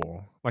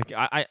trouble. Like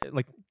I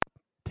like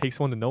take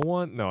someone to no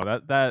one. No,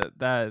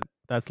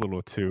 that's a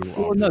little too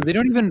Well, no, they obvious.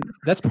 don't even.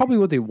 That's probably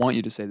what they want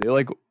you to say. They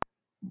like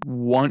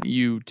want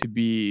you to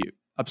be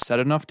upset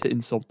enough to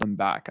insult them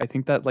back. I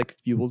think that like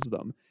fuels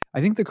them. I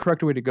think the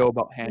correct way to go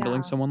about handling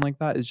Yeah. someone like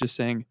that is just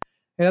saying,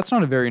 "Hey, that's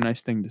not a very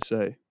nice thing to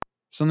say."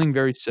 Something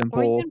very Or you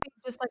simple. can be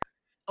just like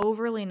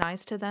overly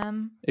nice to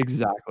them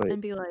Exactly.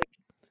 and be like,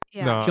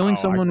 yeah. No, Killing I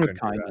someone with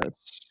couldn't do that.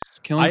 kindness.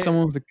 Killing I-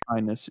 someone with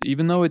kindness,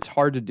 even though it's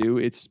hard to do,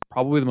 it's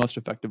probably the most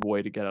effective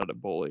way to get out a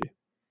bully.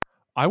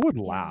 I would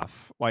Yeah.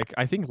 laugh. Like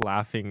I think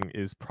laughing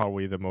is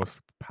probably the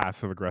most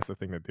passive aggressive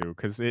thing to do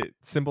because it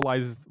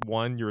symbolizes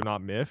one, you're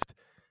not miffed,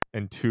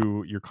 and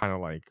two, you're kind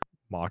of like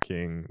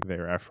mocking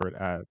their effort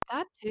at.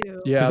 That too.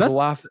 Yeah, the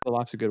that's-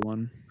 laugh's a good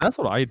one. That's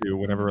what I do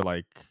whenever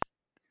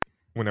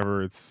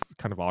whenever it's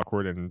kind of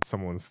awkward and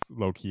someone's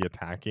low key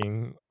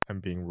attacking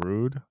and being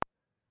rude.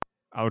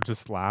 I would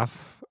just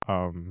laugh.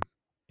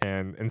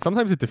 And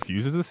sometimes it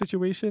diffuses the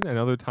situation, and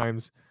other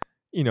times,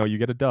 you know, you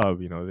get a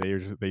dub. You know,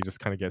 they just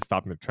kind of get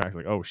stopped in their tracks,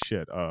 like, oh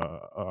shit,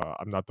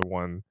 I'm not the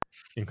one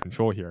in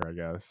control here, I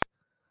guess.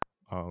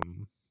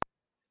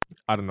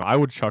 I don't know. I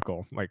would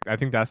chuckle. Like, I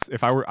think that's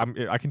if I were,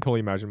 I can totally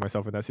imagine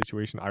myself in that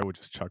situation. I would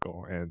just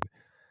chuckle and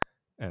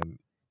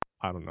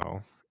I don't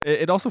know.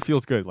 It also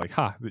feels good, like,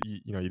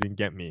 you know, you didn't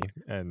get me,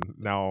 and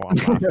now I'm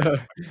laughing.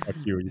 Like, fuck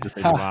you, you just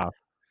made me laugh.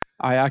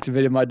 I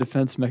activated my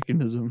defense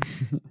mechanism.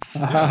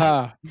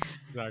 Yeah.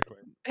 Exactly.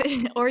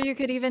 Or you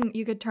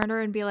could turn her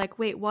and be like,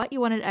 "Wait, what?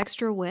 You wanted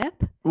extra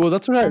whip?" Well,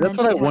 that's what I And then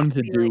she'd have wanted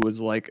to to be do like, was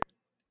like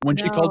when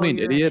she called "No, me an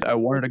you're an idiot, I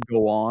wanted to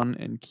go on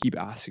and keep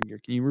asking her,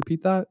 "Can you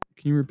repeat that?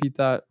 Can you repeat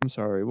that? I'm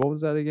sorry. What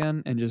was that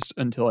again?" And just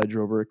until I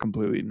drove her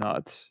completely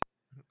nuts.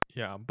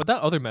 Yeah, but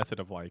that other method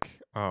of like,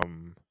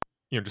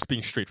 you know, just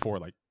being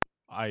straightforward, like,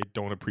 I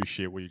don't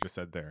appreciate what you just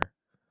said there.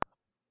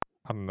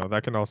 I don't know.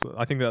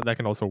 I think that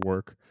can also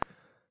work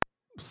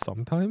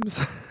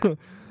sometimes.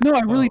 No,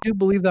 I really do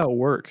believe that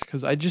works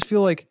because I just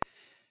feel like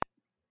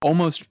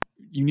almost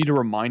you need to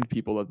remind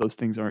people that those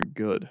things aren't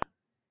good.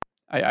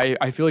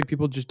 I feel like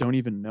people just don't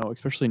even know,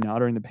 especially now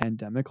during the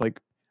pandemic.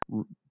 Like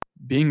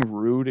being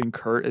rude and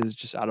curt is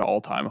just at an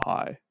all-time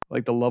high.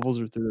 Like the levels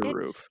are through the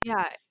roof.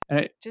 Yeah,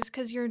 And just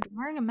because you're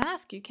wearing a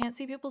mask, you can't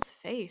see people's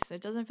face.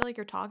 It doesn't feel like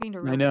you're talking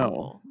to real I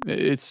know people.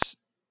 it's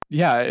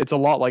a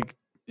lot like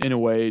in a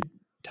way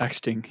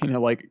texting. You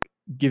know, like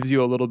gives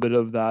you a little bit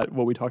of that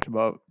what we talked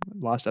about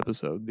last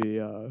episode.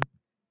 The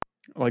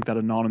like that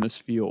anonymous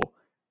feel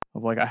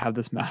of like I have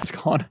this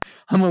mask on.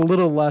 I'm a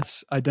little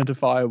less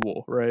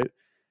identifiable, right?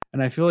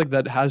 And I feel like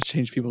that has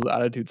changed people's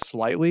attitudes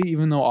slightly,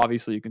 even though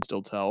obviously you can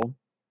still tell.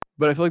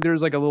 But I feel like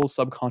there's like a little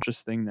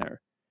subconscious thing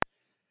there.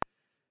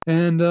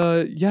 And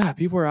yeah,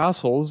 people are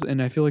assholes,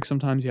 and I feel like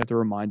sometimes you have to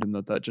remind them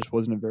that that just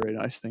wasn't a very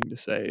nice thing to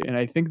say. And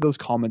I think those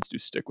comments do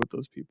stick with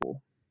those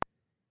people.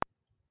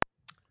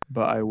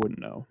 But I wouldn't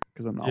know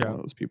because I'm not Yeah. one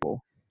of those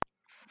people.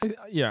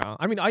 Yeah,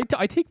 I mean, I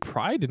take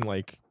pride in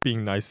like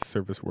being nice to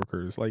service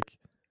workers. Like,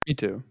 Me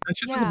too. that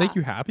shit doesn't make Yeah.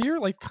 you happier.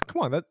 Like,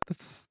 come on,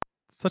 that's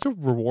such a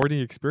rewarding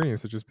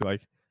experience to just be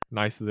like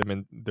nice to them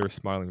and they're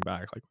smiling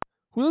back. Like,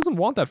 who doesn't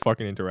want that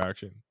fucking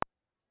interaction?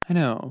 I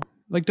know.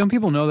 Like, don't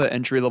people know that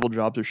entry level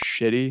jobs are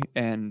shitty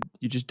and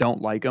you just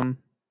don't like them?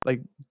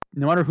 Like,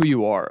 no matter who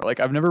you are. Like,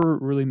 I've never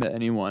really met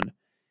anyone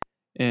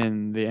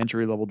in the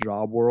entry level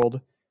job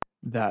world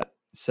that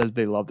says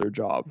they love their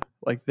job.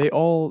 Like, they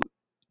all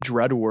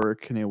dread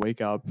work and they wake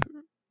up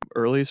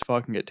early as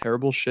fuck and get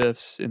terrible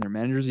shifts and their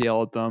managers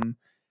yell at them.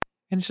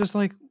 And it's just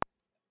like,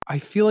 I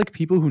feel like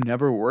people who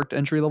never worked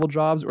entry level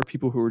jobs or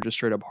people who are just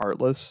straight up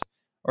heartless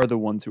are the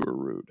ones who are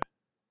rude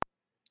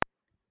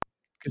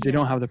because they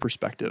don't Yeah. have the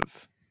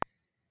perspective.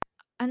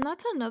 And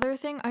that's another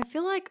thing. I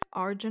feel like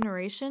our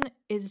generation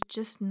is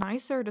just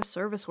nicer to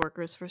service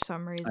workers for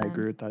some reason. I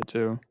agree with that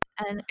too.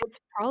 And it's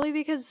probably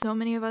because so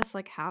many of us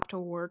like have to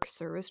work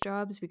service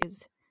jobs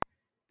because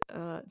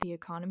the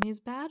economy is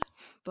bad.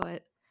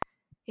 But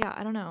yeah,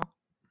 I don't know.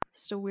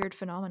 It's just a weird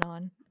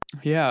phenomenon.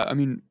 Yeah, I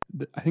mean,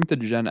 I think the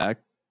Gen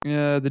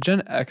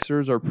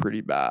Xers are pretty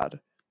bad.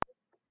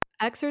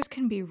 Xers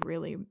can be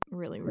really,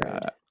 really rude. Yeah.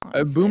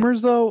 honestly.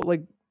 Boomers, though,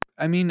 like,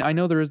 I mean, I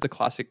know there is the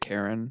classic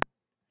Karen,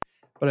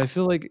 but I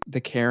feel like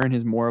the Karen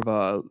is more of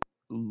a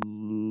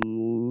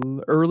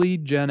early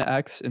Gen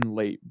X and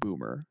late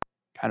Boomer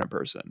kind of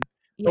person.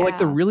 But like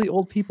the Yeah. really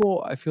old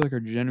people, I feel like are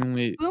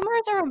genuinely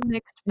Boomers are a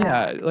mixed yeah.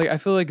 bag. Like I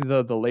feel like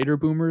the later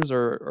Boomers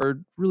are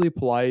really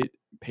polite,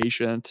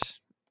 patient,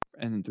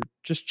 and they're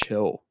just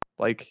chill.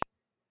 Like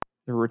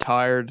they're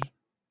retired.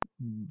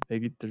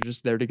 They're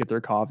just there to get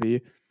their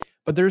coffee.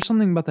 But there's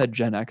something about that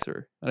Gen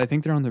Xer that I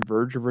think they're on the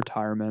verge of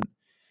retirement.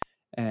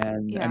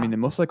 And I Yeah. mean, they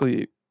most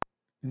likely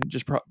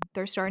just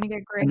They're starting to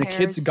get gray and the hairs.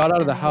 kids got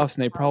out of the and house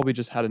and they probably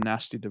just had a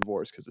nasty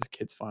divorce because the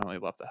kids finally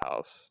left the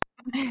house.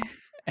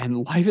 And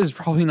life is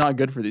probably not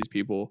good for these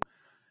people.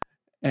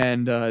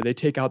 And they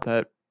take out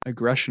that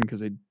aggression because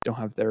they don't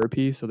have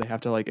therapy, so they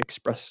have to like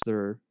express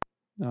their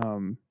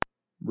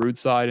rude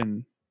side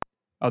in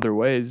other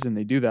ways, and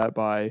they do that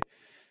by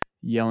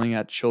yelling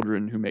at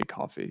children who make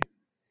coffee.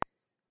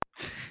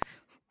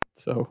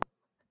 So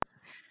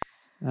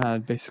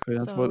basically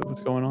that's what's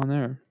So going on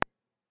there.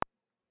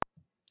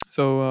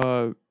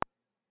 So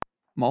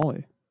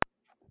Molly,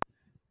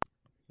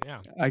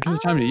 Yeah. I guess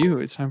it's time to you.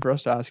 It's time for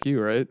us to ask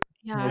you, right?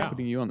 yeah, We're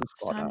putting you on the it's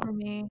spot time now. for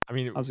me. I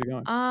mean, How's it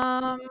going?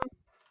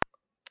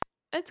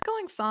 It's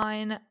going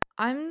fine.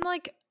 I'm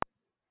like,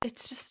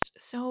 it's just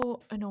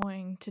so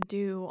annoying to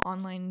do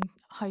online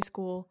high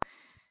school.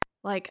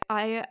 Like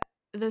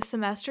the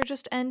semester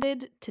just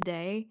ended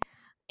today,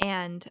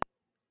 and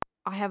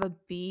I have a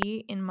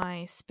B in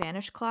my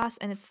Spanish class,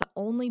 and it's the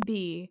only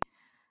B,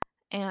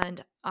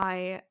 and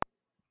I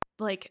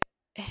like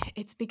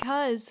it's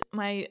because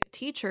my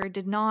teacher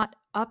did not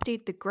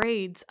update the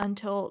grades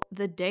until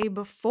the day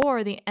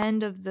before the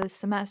end of the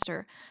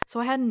semester. So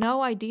I had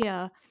no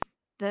idea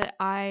that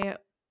I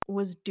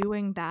was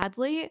doing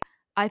badly.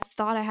 I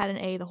thought I had an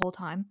A the whole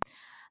time,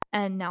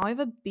 and now I have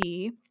a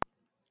B.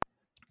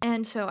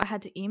 And so I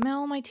had to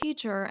email my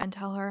teacher and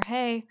tell her,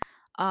 "Hey,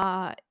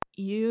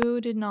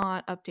 you did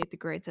not update the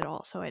grades at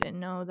all, so I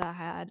didn't know that I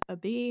had a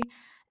B,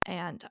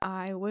 and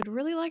I would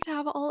really like to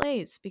have all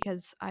A's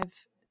because I've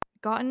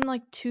gotten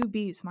like 2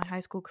 B's my high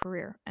school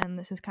career, and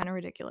this is kind of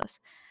ridiculous."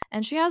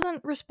 And she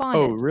hasn't Oh,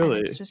 responded, and really?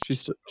 it's just She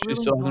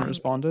really still hasn't annoying me.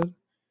 responded?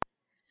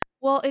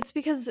 Well, it's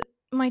because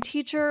my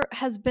teacher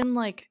has been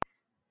like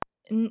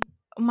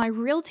my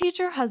real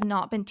teacher has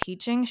not been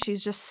teaching.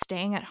 She's just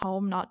staying at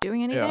home, not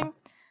doing Yeah. anything.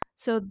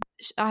 So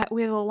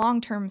we have a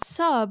long-term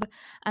sub,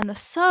 and the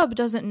sub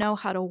doesn't know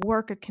how to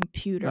work a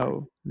computer.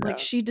 Oh, Like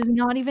yeah. she does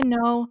not even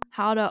know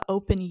how to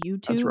open That's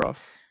YouTube.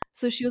 rough.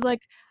 So she was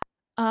like,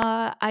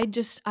 I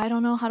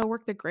don't know how to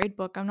work the grade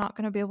book. I'm not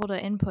gonna be able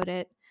to input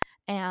it.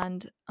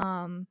 And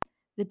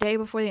the day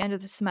before the end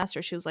of the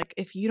semester, she was like,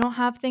 if you don't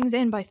have things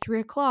in by 3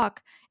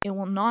 o'clock, it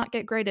will not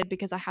get graded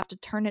because I have to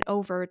turn it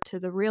over to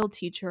the real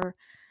teacher.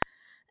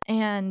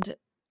 And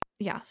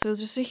yeah, so it was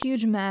just a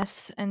huge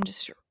mess and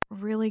just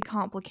really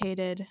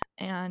complicated,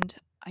 and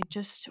I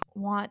just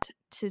want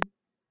to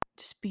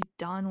just be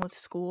done with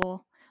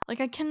school. Like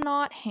I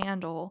cannot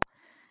handle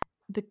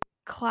the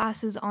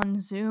classes on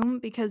Zoom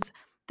because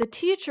the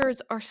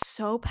teachers are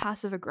so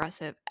passive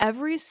aggressive.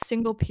 Every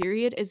single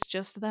period is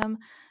just them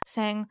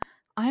saying,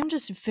 "I'm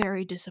just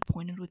very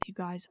disappointed with you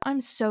guys.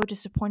 I'm so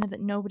disappointed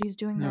that nobody's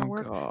doing their Oh,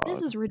 work. This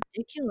God. is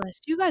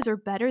ridiculous. You guys are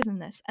better than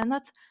this." And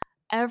that's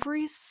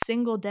every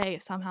single day.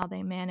 Somehow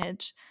they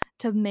manage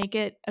to make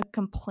it a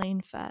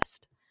complain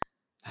fest.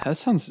 That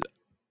sounds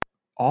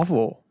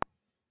awful.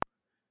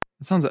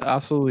 That sounds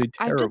absolutely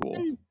terrible.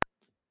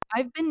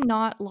 I've been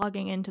not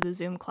logging into the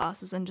Zoom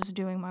classes and just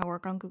doing my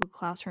work on Google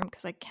Classroom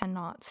because I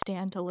cannot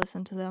stand to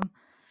listen to them.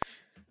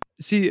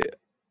 See,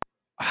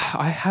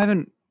 I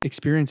haven't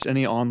experienced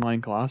any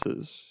online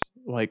classes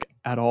like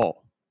at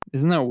all.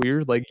 Isn't that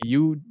weird? Like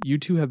you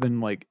two have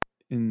been like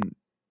in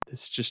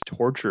this just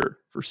torture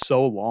for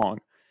so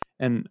long.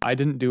 And I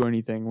didn't do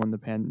anything when the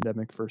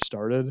pandemic first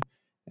started,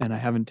 and I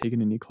haven't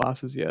taken any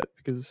classes yet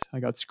because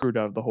I got screwed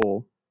out of the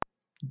whole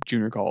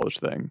junior college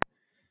thing.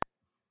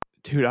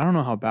 Dude, I don't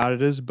know how bad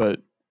it is,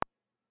 but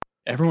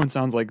everyone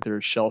sounds like they're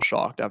shell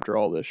shocked after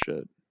all this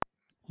shit.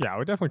 yeah, I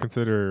would definitely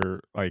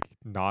consider like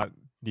not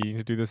needing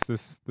to do these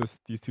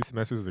 2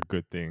 semesters is a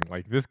good thing.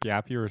 Like this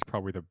gap year is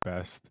probably the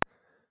best,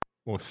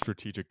 most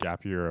strategic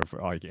gap year of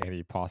like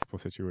any possible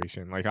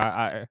situation. Like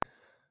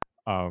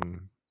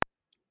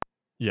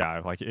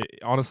yeah, like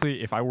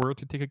honestly, if I were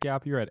to take a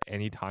gap year at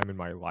any time in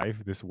my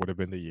life, this would have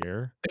been the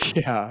year.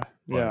 Yeah,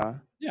 But yeah.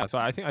 yeah, so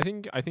I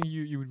think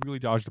you would really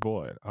dodge the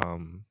bullet.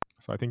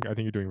 So I think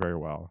you're doing very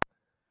well.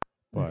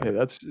 But Okay,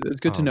 it's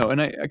good to know.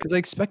 And because I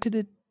expected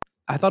it,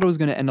 I thought it was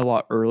going to end a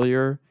lot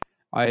earlier.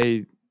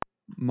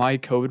 My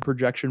COVID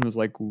projection was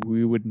like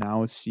we would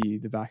now see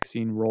the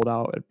vaccine rolled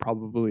out at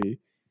probably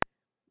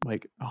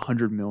like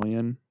 100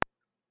 million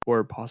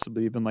or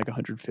possibly even like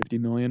 150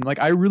 million. Like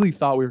I really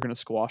thought we were going to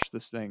squash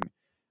this thing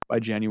by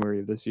January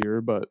of this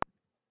year, but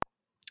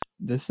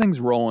this thing's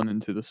rolling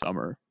into the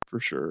summer for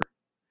sure.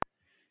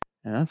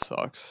 And that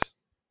sucks.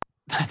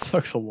 That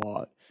sucks a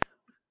lot.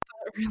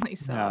 It really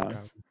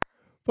sucks.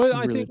 but It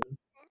I really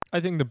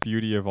think the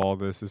beauty of all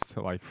this is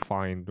to like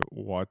find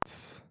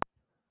what's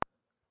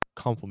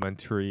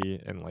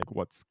complementary and like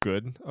what's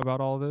good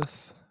about all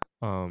this.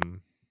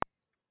 And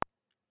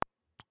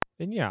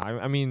yeah,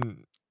 I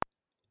mean,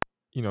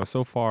 you know,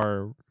 so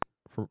far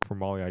for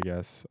Molly, I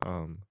guess,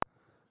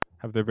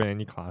 have there been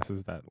any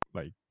classes that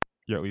like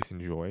you at least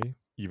enjoy,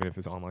 even if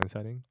it's online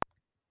setting?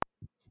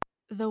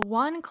 The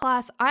one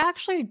class I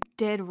actually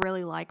did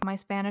really like my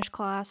Spanish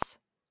class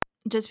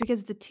just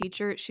because the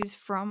teacher, she's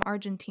from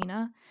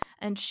Argentina,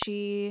 and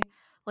she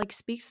like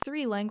speaks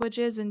 3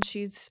 languages, and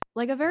she's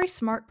like a very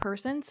smart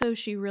person, so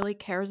she really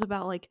cares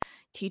about like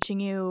teaching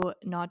you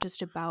not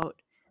just about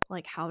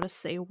like how to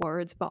say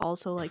words but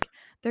also like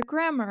the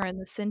grammar and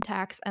the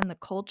syntax and the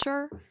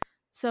culture.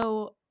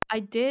 So I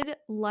did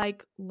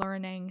like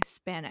learning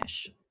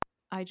Spanish.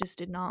 I just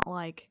did not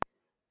like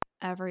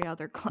every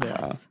other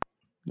class.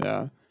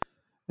 Yeah.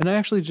 And I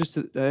actually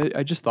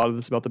I just thought of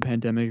this about the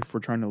pandemic. If we're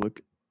trying to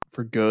look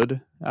for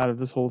good out of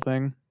this whole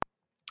thing,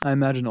 I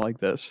imagine it like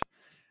this.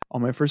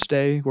 On my first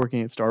day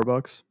working at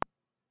Starbucks,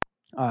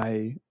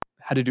 I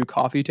had to do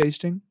coffee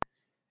tasting.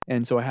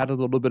 And so I had a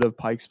little bit of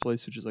Pike's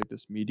Place, which is like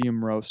this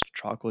medium roast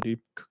chocolatey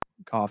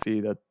coffee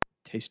that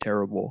tastes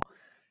terrible.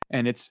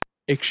 And it's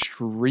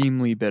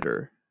extremely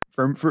bitter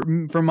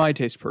for my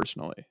taste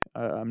personally.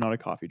 I'm not a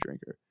coffee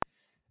drinker.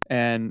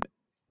 And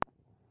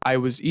I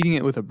was eating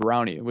it with a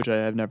brownie, which I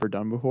have never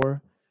done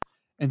before.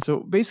 And so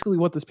basically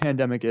what this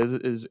pandemic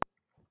is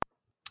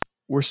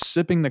we're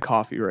sipping the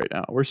coffee right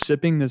now. We're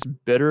sipping this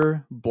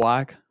bitter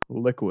black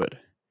liquid.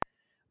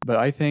 But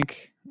I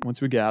think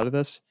once we get out of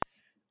this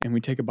and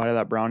we take a bite of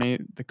that brownie,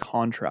 the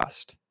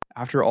contrast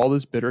after all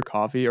this bitter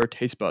coffee, our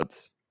taste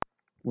buds,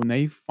 when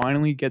they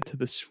finally get to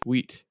the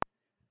sweet,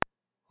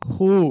 it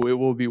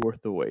will be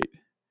worth the wait.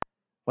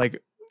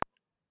 Like,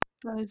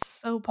 That is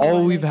so poetic.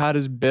 all we've had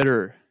is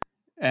bitter,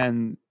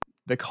 and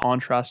the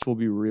contrast will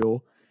be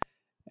real.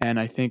 And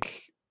I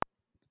think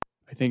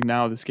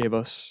now this gave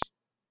us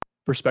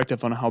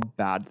perspective on how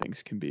bad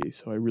things can be.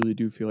 So I really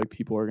do feel like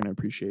people are going to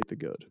appreciate the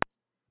good.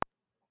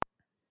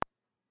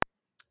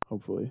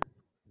 Hopefully.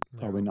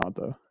 Probably not,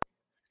 though.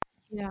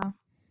 Yeah.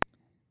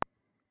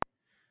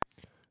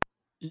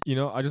 You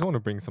know, I just want to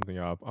bring something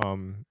up.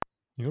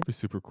 You know, it'd be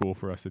super cool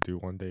for us to do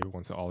one day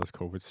once all this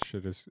COVID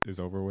shit is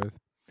over with.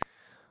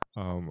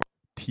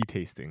 Tea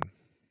tasting.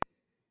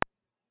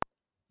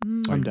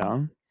 I'm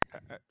down.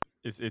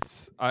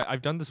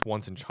 I've done this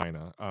once in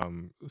China.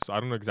 So I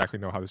don't exactly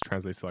know how this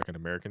translates to like an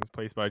American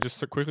place, but I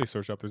just quickly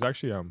searched up. There's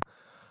actually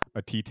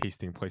a tea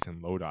tasting place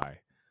in Lodi.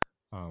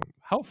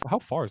 How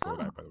far is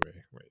Lodi, by the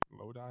way? Wait,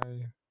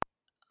 Lodi.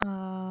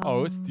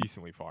 Oh, it's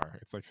decently far.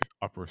 It's like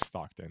Upper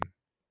Stockton.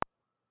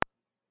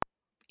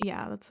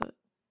 Yeah, that's it.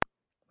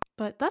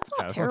 But that's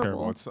not It's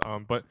terrible. not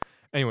terrible. It's but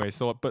anyway,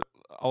 but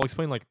I'll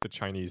explain like the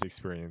Chinese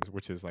experience,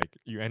 which is like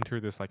you enter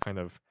this like kind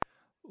of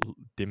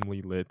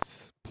dimly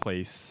lit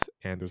place,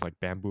 and there's like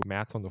bamboo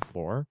mats on the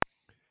floor,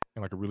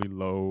 and like a really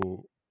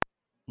low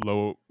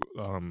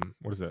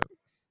what is it?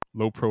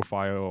 Low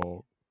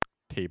profile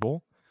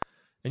table,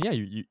 and yeah,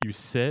 you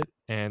sit,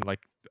 and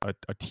like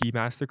a tea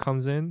master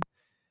comes in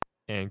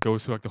and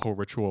goes through like the whole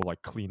ritual of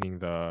like cleaning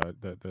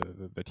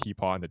the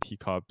teapot and the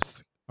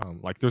teacups.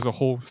 Like there's a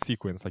whole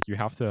sequence. Like you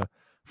have to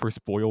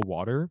first boil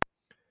water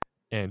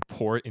and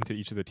pour it into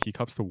each of the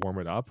teacups to warm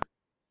it up,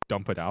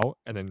 dump it out,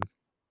 and then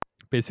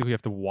basically you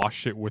have to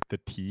wash it with the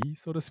tea,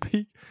 so to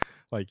speak.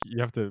 Like you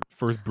have to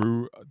first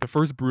brew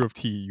of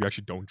tea you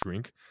actually don't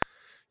drink.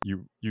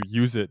 You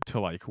use it to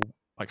like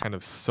kind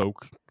of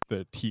soak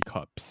the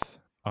teacups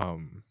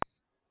and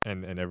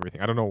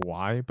everything. I don't know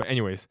why, but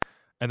anyways,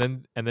 and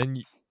then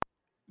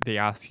they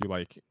ask you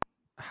like,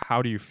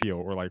 how do you feel,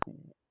 or like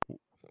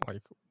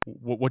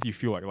what do you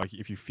feel like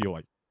if you feel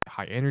like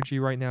high energy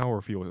right now,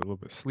 or feel a little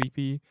bit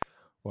sleepy,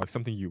 or like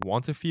something you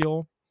want to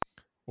feel,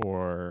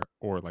 or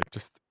like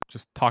just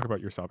talk about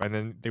yourself. And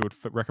then they would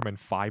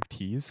recommend 5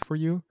 teas for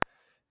you,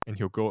 and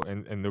he'll go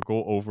and they'll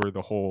go over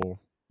the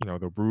whole, you know,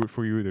 they'll brew it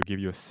for you, they'll give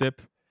you a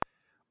sip,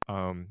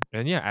 and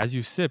yeah, as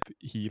you sip,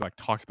 he like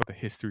talks about the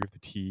history of the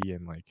tea,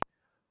 and like,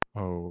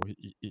 oh,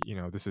 you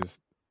know, this is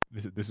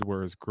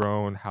where it's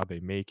grown, how they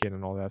make it,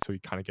 and all that. So you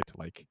kind of get to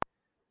like,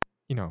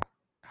 you know,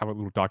 have a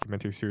little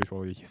documentary series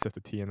while you sip the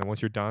tea, and then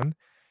once you're done,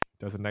 he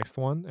does the next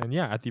one. And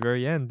yeah, at the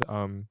very end,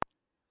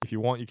 if you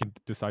want, you can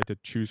decide to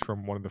choose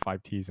from one of the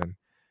 5 teas and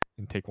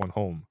take one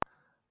home.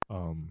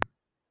 And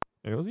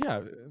it was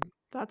That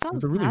it sounds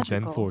was a really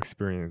magical. zenful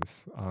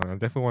experience. I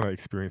definitely want to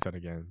experience that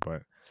again.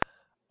 But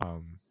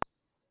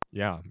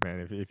yeah,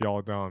 man, if y'all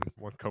are down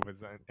once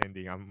COVID's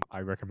ending, I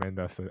recommend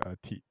us a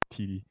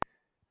tea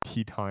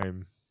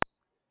time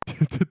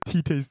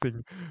tea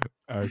tasting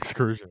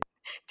excursion.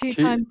 Tea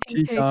time,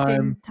 tea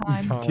tasting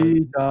time.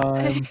 Tea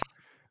time.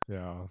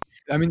 Yeah.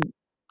 I mean,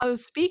 Oh,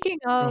 speaking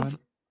go of ahead.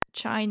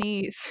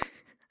 Chinese,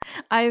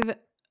 I've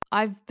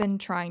been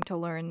trying to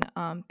learn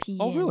pinyin.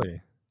 Oh,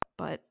 really?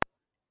 But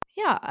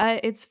yeah,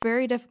 it's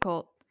very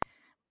difficult,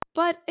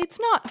 but it's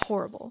not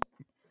horrible.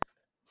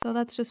 So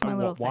that's just my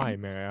little Why,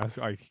 thing. may I ask?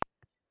 Like,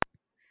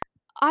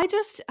 I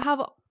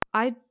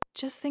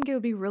just think it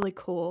would be really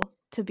cool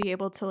to be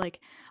able to like,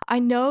 I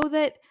know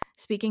that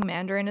speaking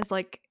Mandarin is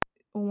like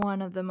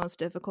one of the most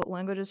difficult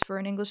languages for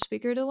an English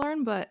speaker to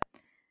learn, but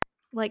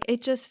like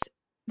it just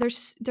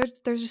there's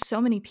just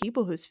so many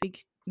people who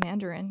speak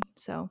Mandarin,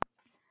 so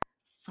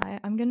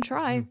I'm gonna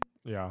try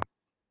yeah.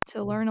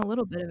 to learn a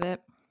little bit of it.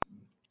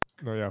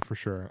 No, yeah, for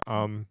sure.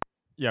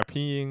 Yeah,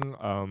 peeing.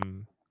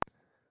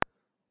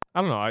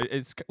 I don't know.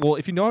 It's well,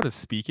 if you know how to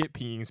speak it,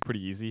 peeing is pretty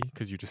easy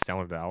because you just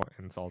sound it out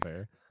and it's all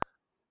there.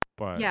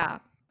 But Yeah,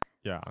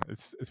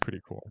 it's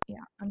pretty cool.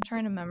 yeah. I'm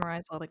trying to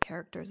memorize all the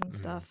characters and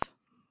stuff,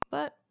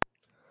 but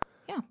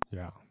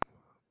Yeah.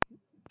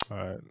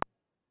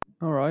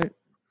 All right.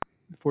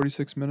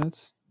 46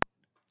 minutes.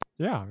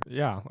 Yeah.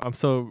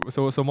 So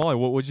Molly,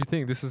 what would you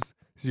think? This is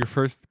your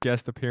first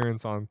guest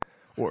appearance on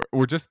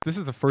we're just this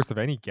is the first of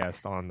any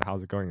guest on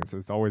How's It Going.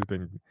 It's always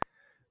been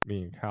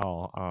me and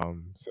Cal.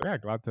 So yeah,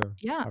 glad to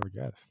Yeah, have a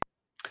guest.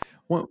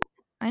 Well,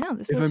 I know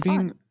this if was I'm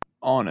being fun.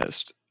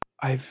 honest,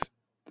 I've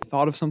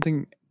thought of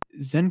something.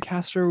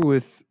 Zencaster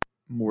with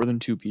more than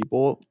 2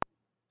 people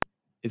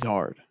is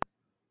hard.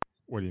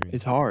 What do you mean?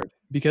 It's hard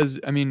because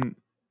I mean,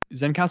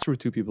 Zencaster with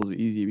 2 people is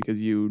easy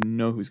because you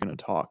know who's going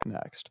to talk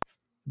next.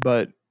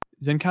 But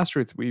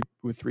Zencaster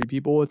with 3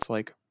 people, it's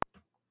like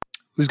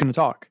who's going to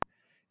talk?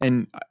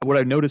 And what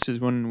I've noticed is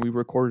when we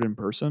recorded in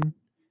person,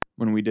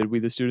 when we did We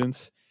the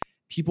Students,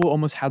 people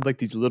almost had like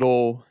these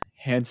little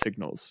hand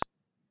signals.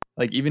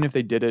 Like even if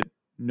they did it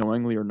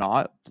knowingly or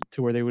not,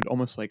 to where they would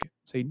almost like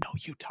say, "No,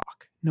 you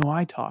talk. No,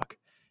 I talk."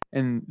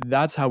 And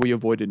that's how we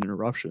avoided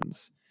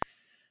interruptions.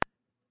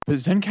 But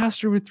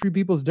Zencaster with 3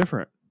 people is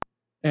different.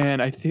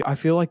 And I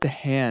feel like the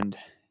hand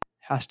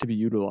has to be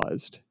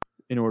utilized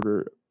in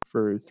order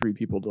for 3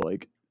 people to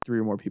like 3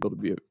 or more people to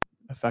be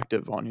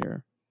effective on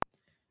here.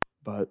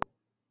 But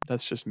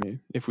that's just me.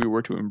 If we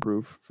were to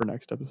improve for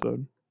next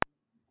episode,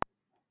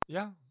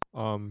 Yeah.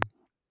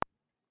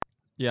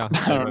 Yeah.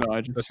 I don't know.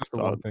 I That's just just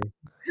the one thought.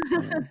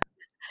 thing.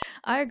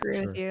 I agree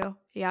Sure. with you.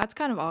 Yeah, it's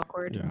kind of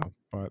awkward. Yeah,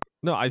 but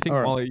no, I think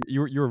All right. Molly,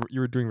 you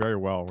were doing very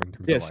well in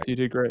terms of Yes, like you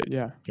did great.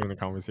 Yeah. giving the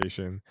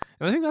conversation,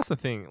 and I think that's the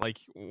thing. Like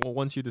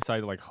once you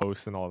decide to like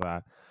host and all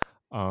that,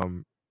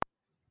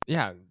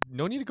 yeah,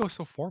 no need to go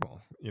so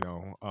formal.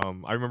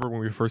 I remember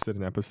when we first did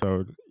an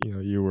episode.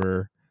 You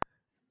were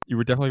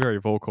definitely very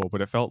vocal,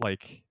 but it felt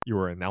like you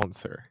were an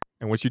announcer.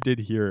 And what you did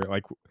here,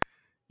 like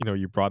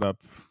you brought up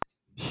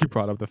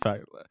the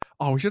fact.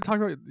 Oh, we should talk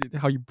about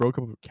how you broke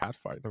up a cat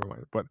fight. Never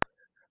mind, but.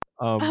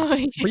 Oh But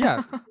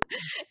yeah, yeah,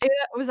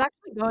 it was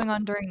actually going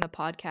on during the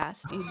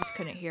podcast. You just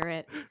couldn't hear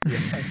it.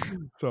 yeah.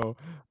 So,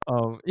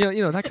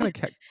 that kind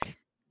of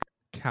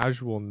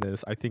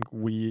casualness, I think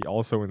we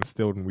also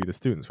instilled in We the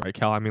Students, right,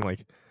 Cal? I mean,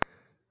 like,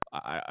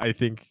 I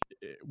think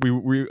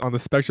we on the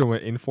spectrum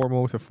of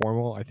informal to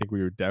formal. I think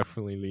we were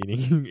definitely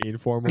leaning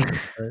informal.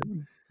 Right?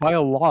 By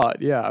a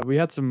lot. Yeah. We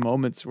had some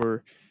moments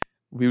where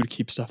we would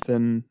keep stuff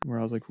in where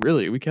I was like,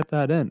 really? We kept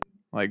that in.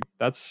 Like,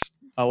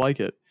 I like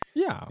it.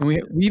 Yeah. And we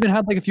even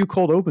had like a few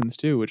cold opens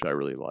too, which I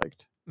really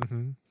liked.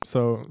 Mm-hmm.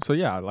 So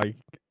yeah, like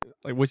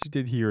what you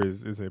did here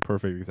is a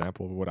perfect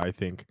example of what I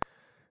think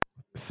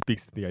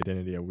speaks to the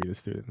identity of We the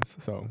Students.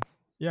 So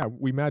yeah,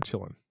 we mad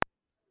chillin'.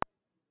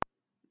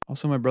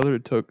 Also,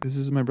 this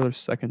is my brother's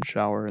second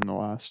shower in the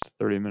last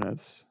 30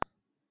 minutes.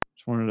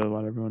 Just wanted to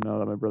let everyone know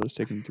that my brother's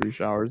taking 3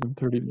 showers in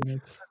 30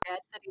 minutes. Forget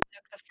that he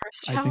took the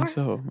first I shower. think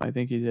so. I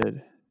think he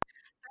did.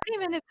 30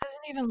 minutes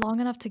isn't even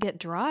long enough to get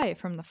dry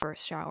from the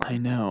first shower. I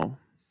know.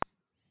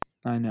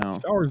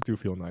 Showers do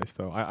feel nice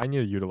though. I need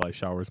to utilize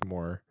showers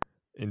more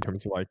in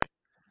terms of like.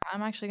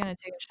 I'm actually gonna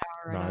take a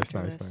shower right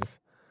after this. Nice.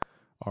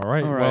 All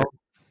right. All right. Well,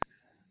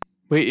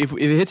 wait. If it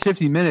hits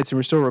 50 minutes and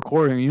we're still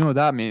recording, you know what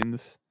that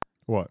means,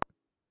 what?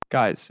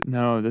 guys?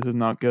 No, this is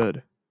not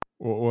good.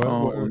 What?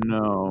 Oh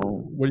no.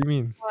 What do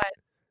you mean? What?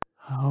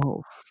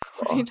 Oh,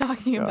 What are you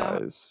talking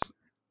about? Guys,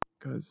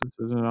 this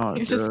is not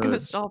You're good. just gonna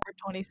stall for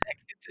 20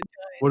 seconds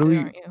What do we?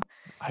 aren't you?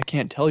 I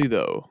can't tell you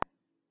though.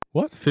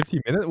 What?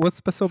 50 minutes?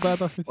 What's so bad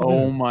about 50 Oh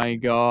minutes? my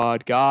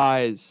god,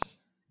 guys.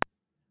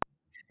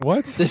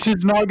 What? This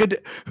is not good.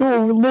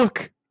 Oh,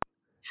 look.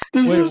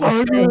 This is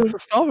not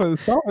good. Stop it.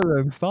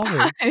 Stop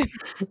it.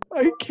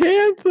 I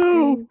can't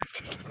though.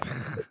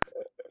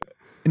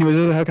 Anyways,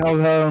 this is how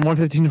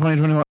 115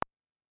 2021.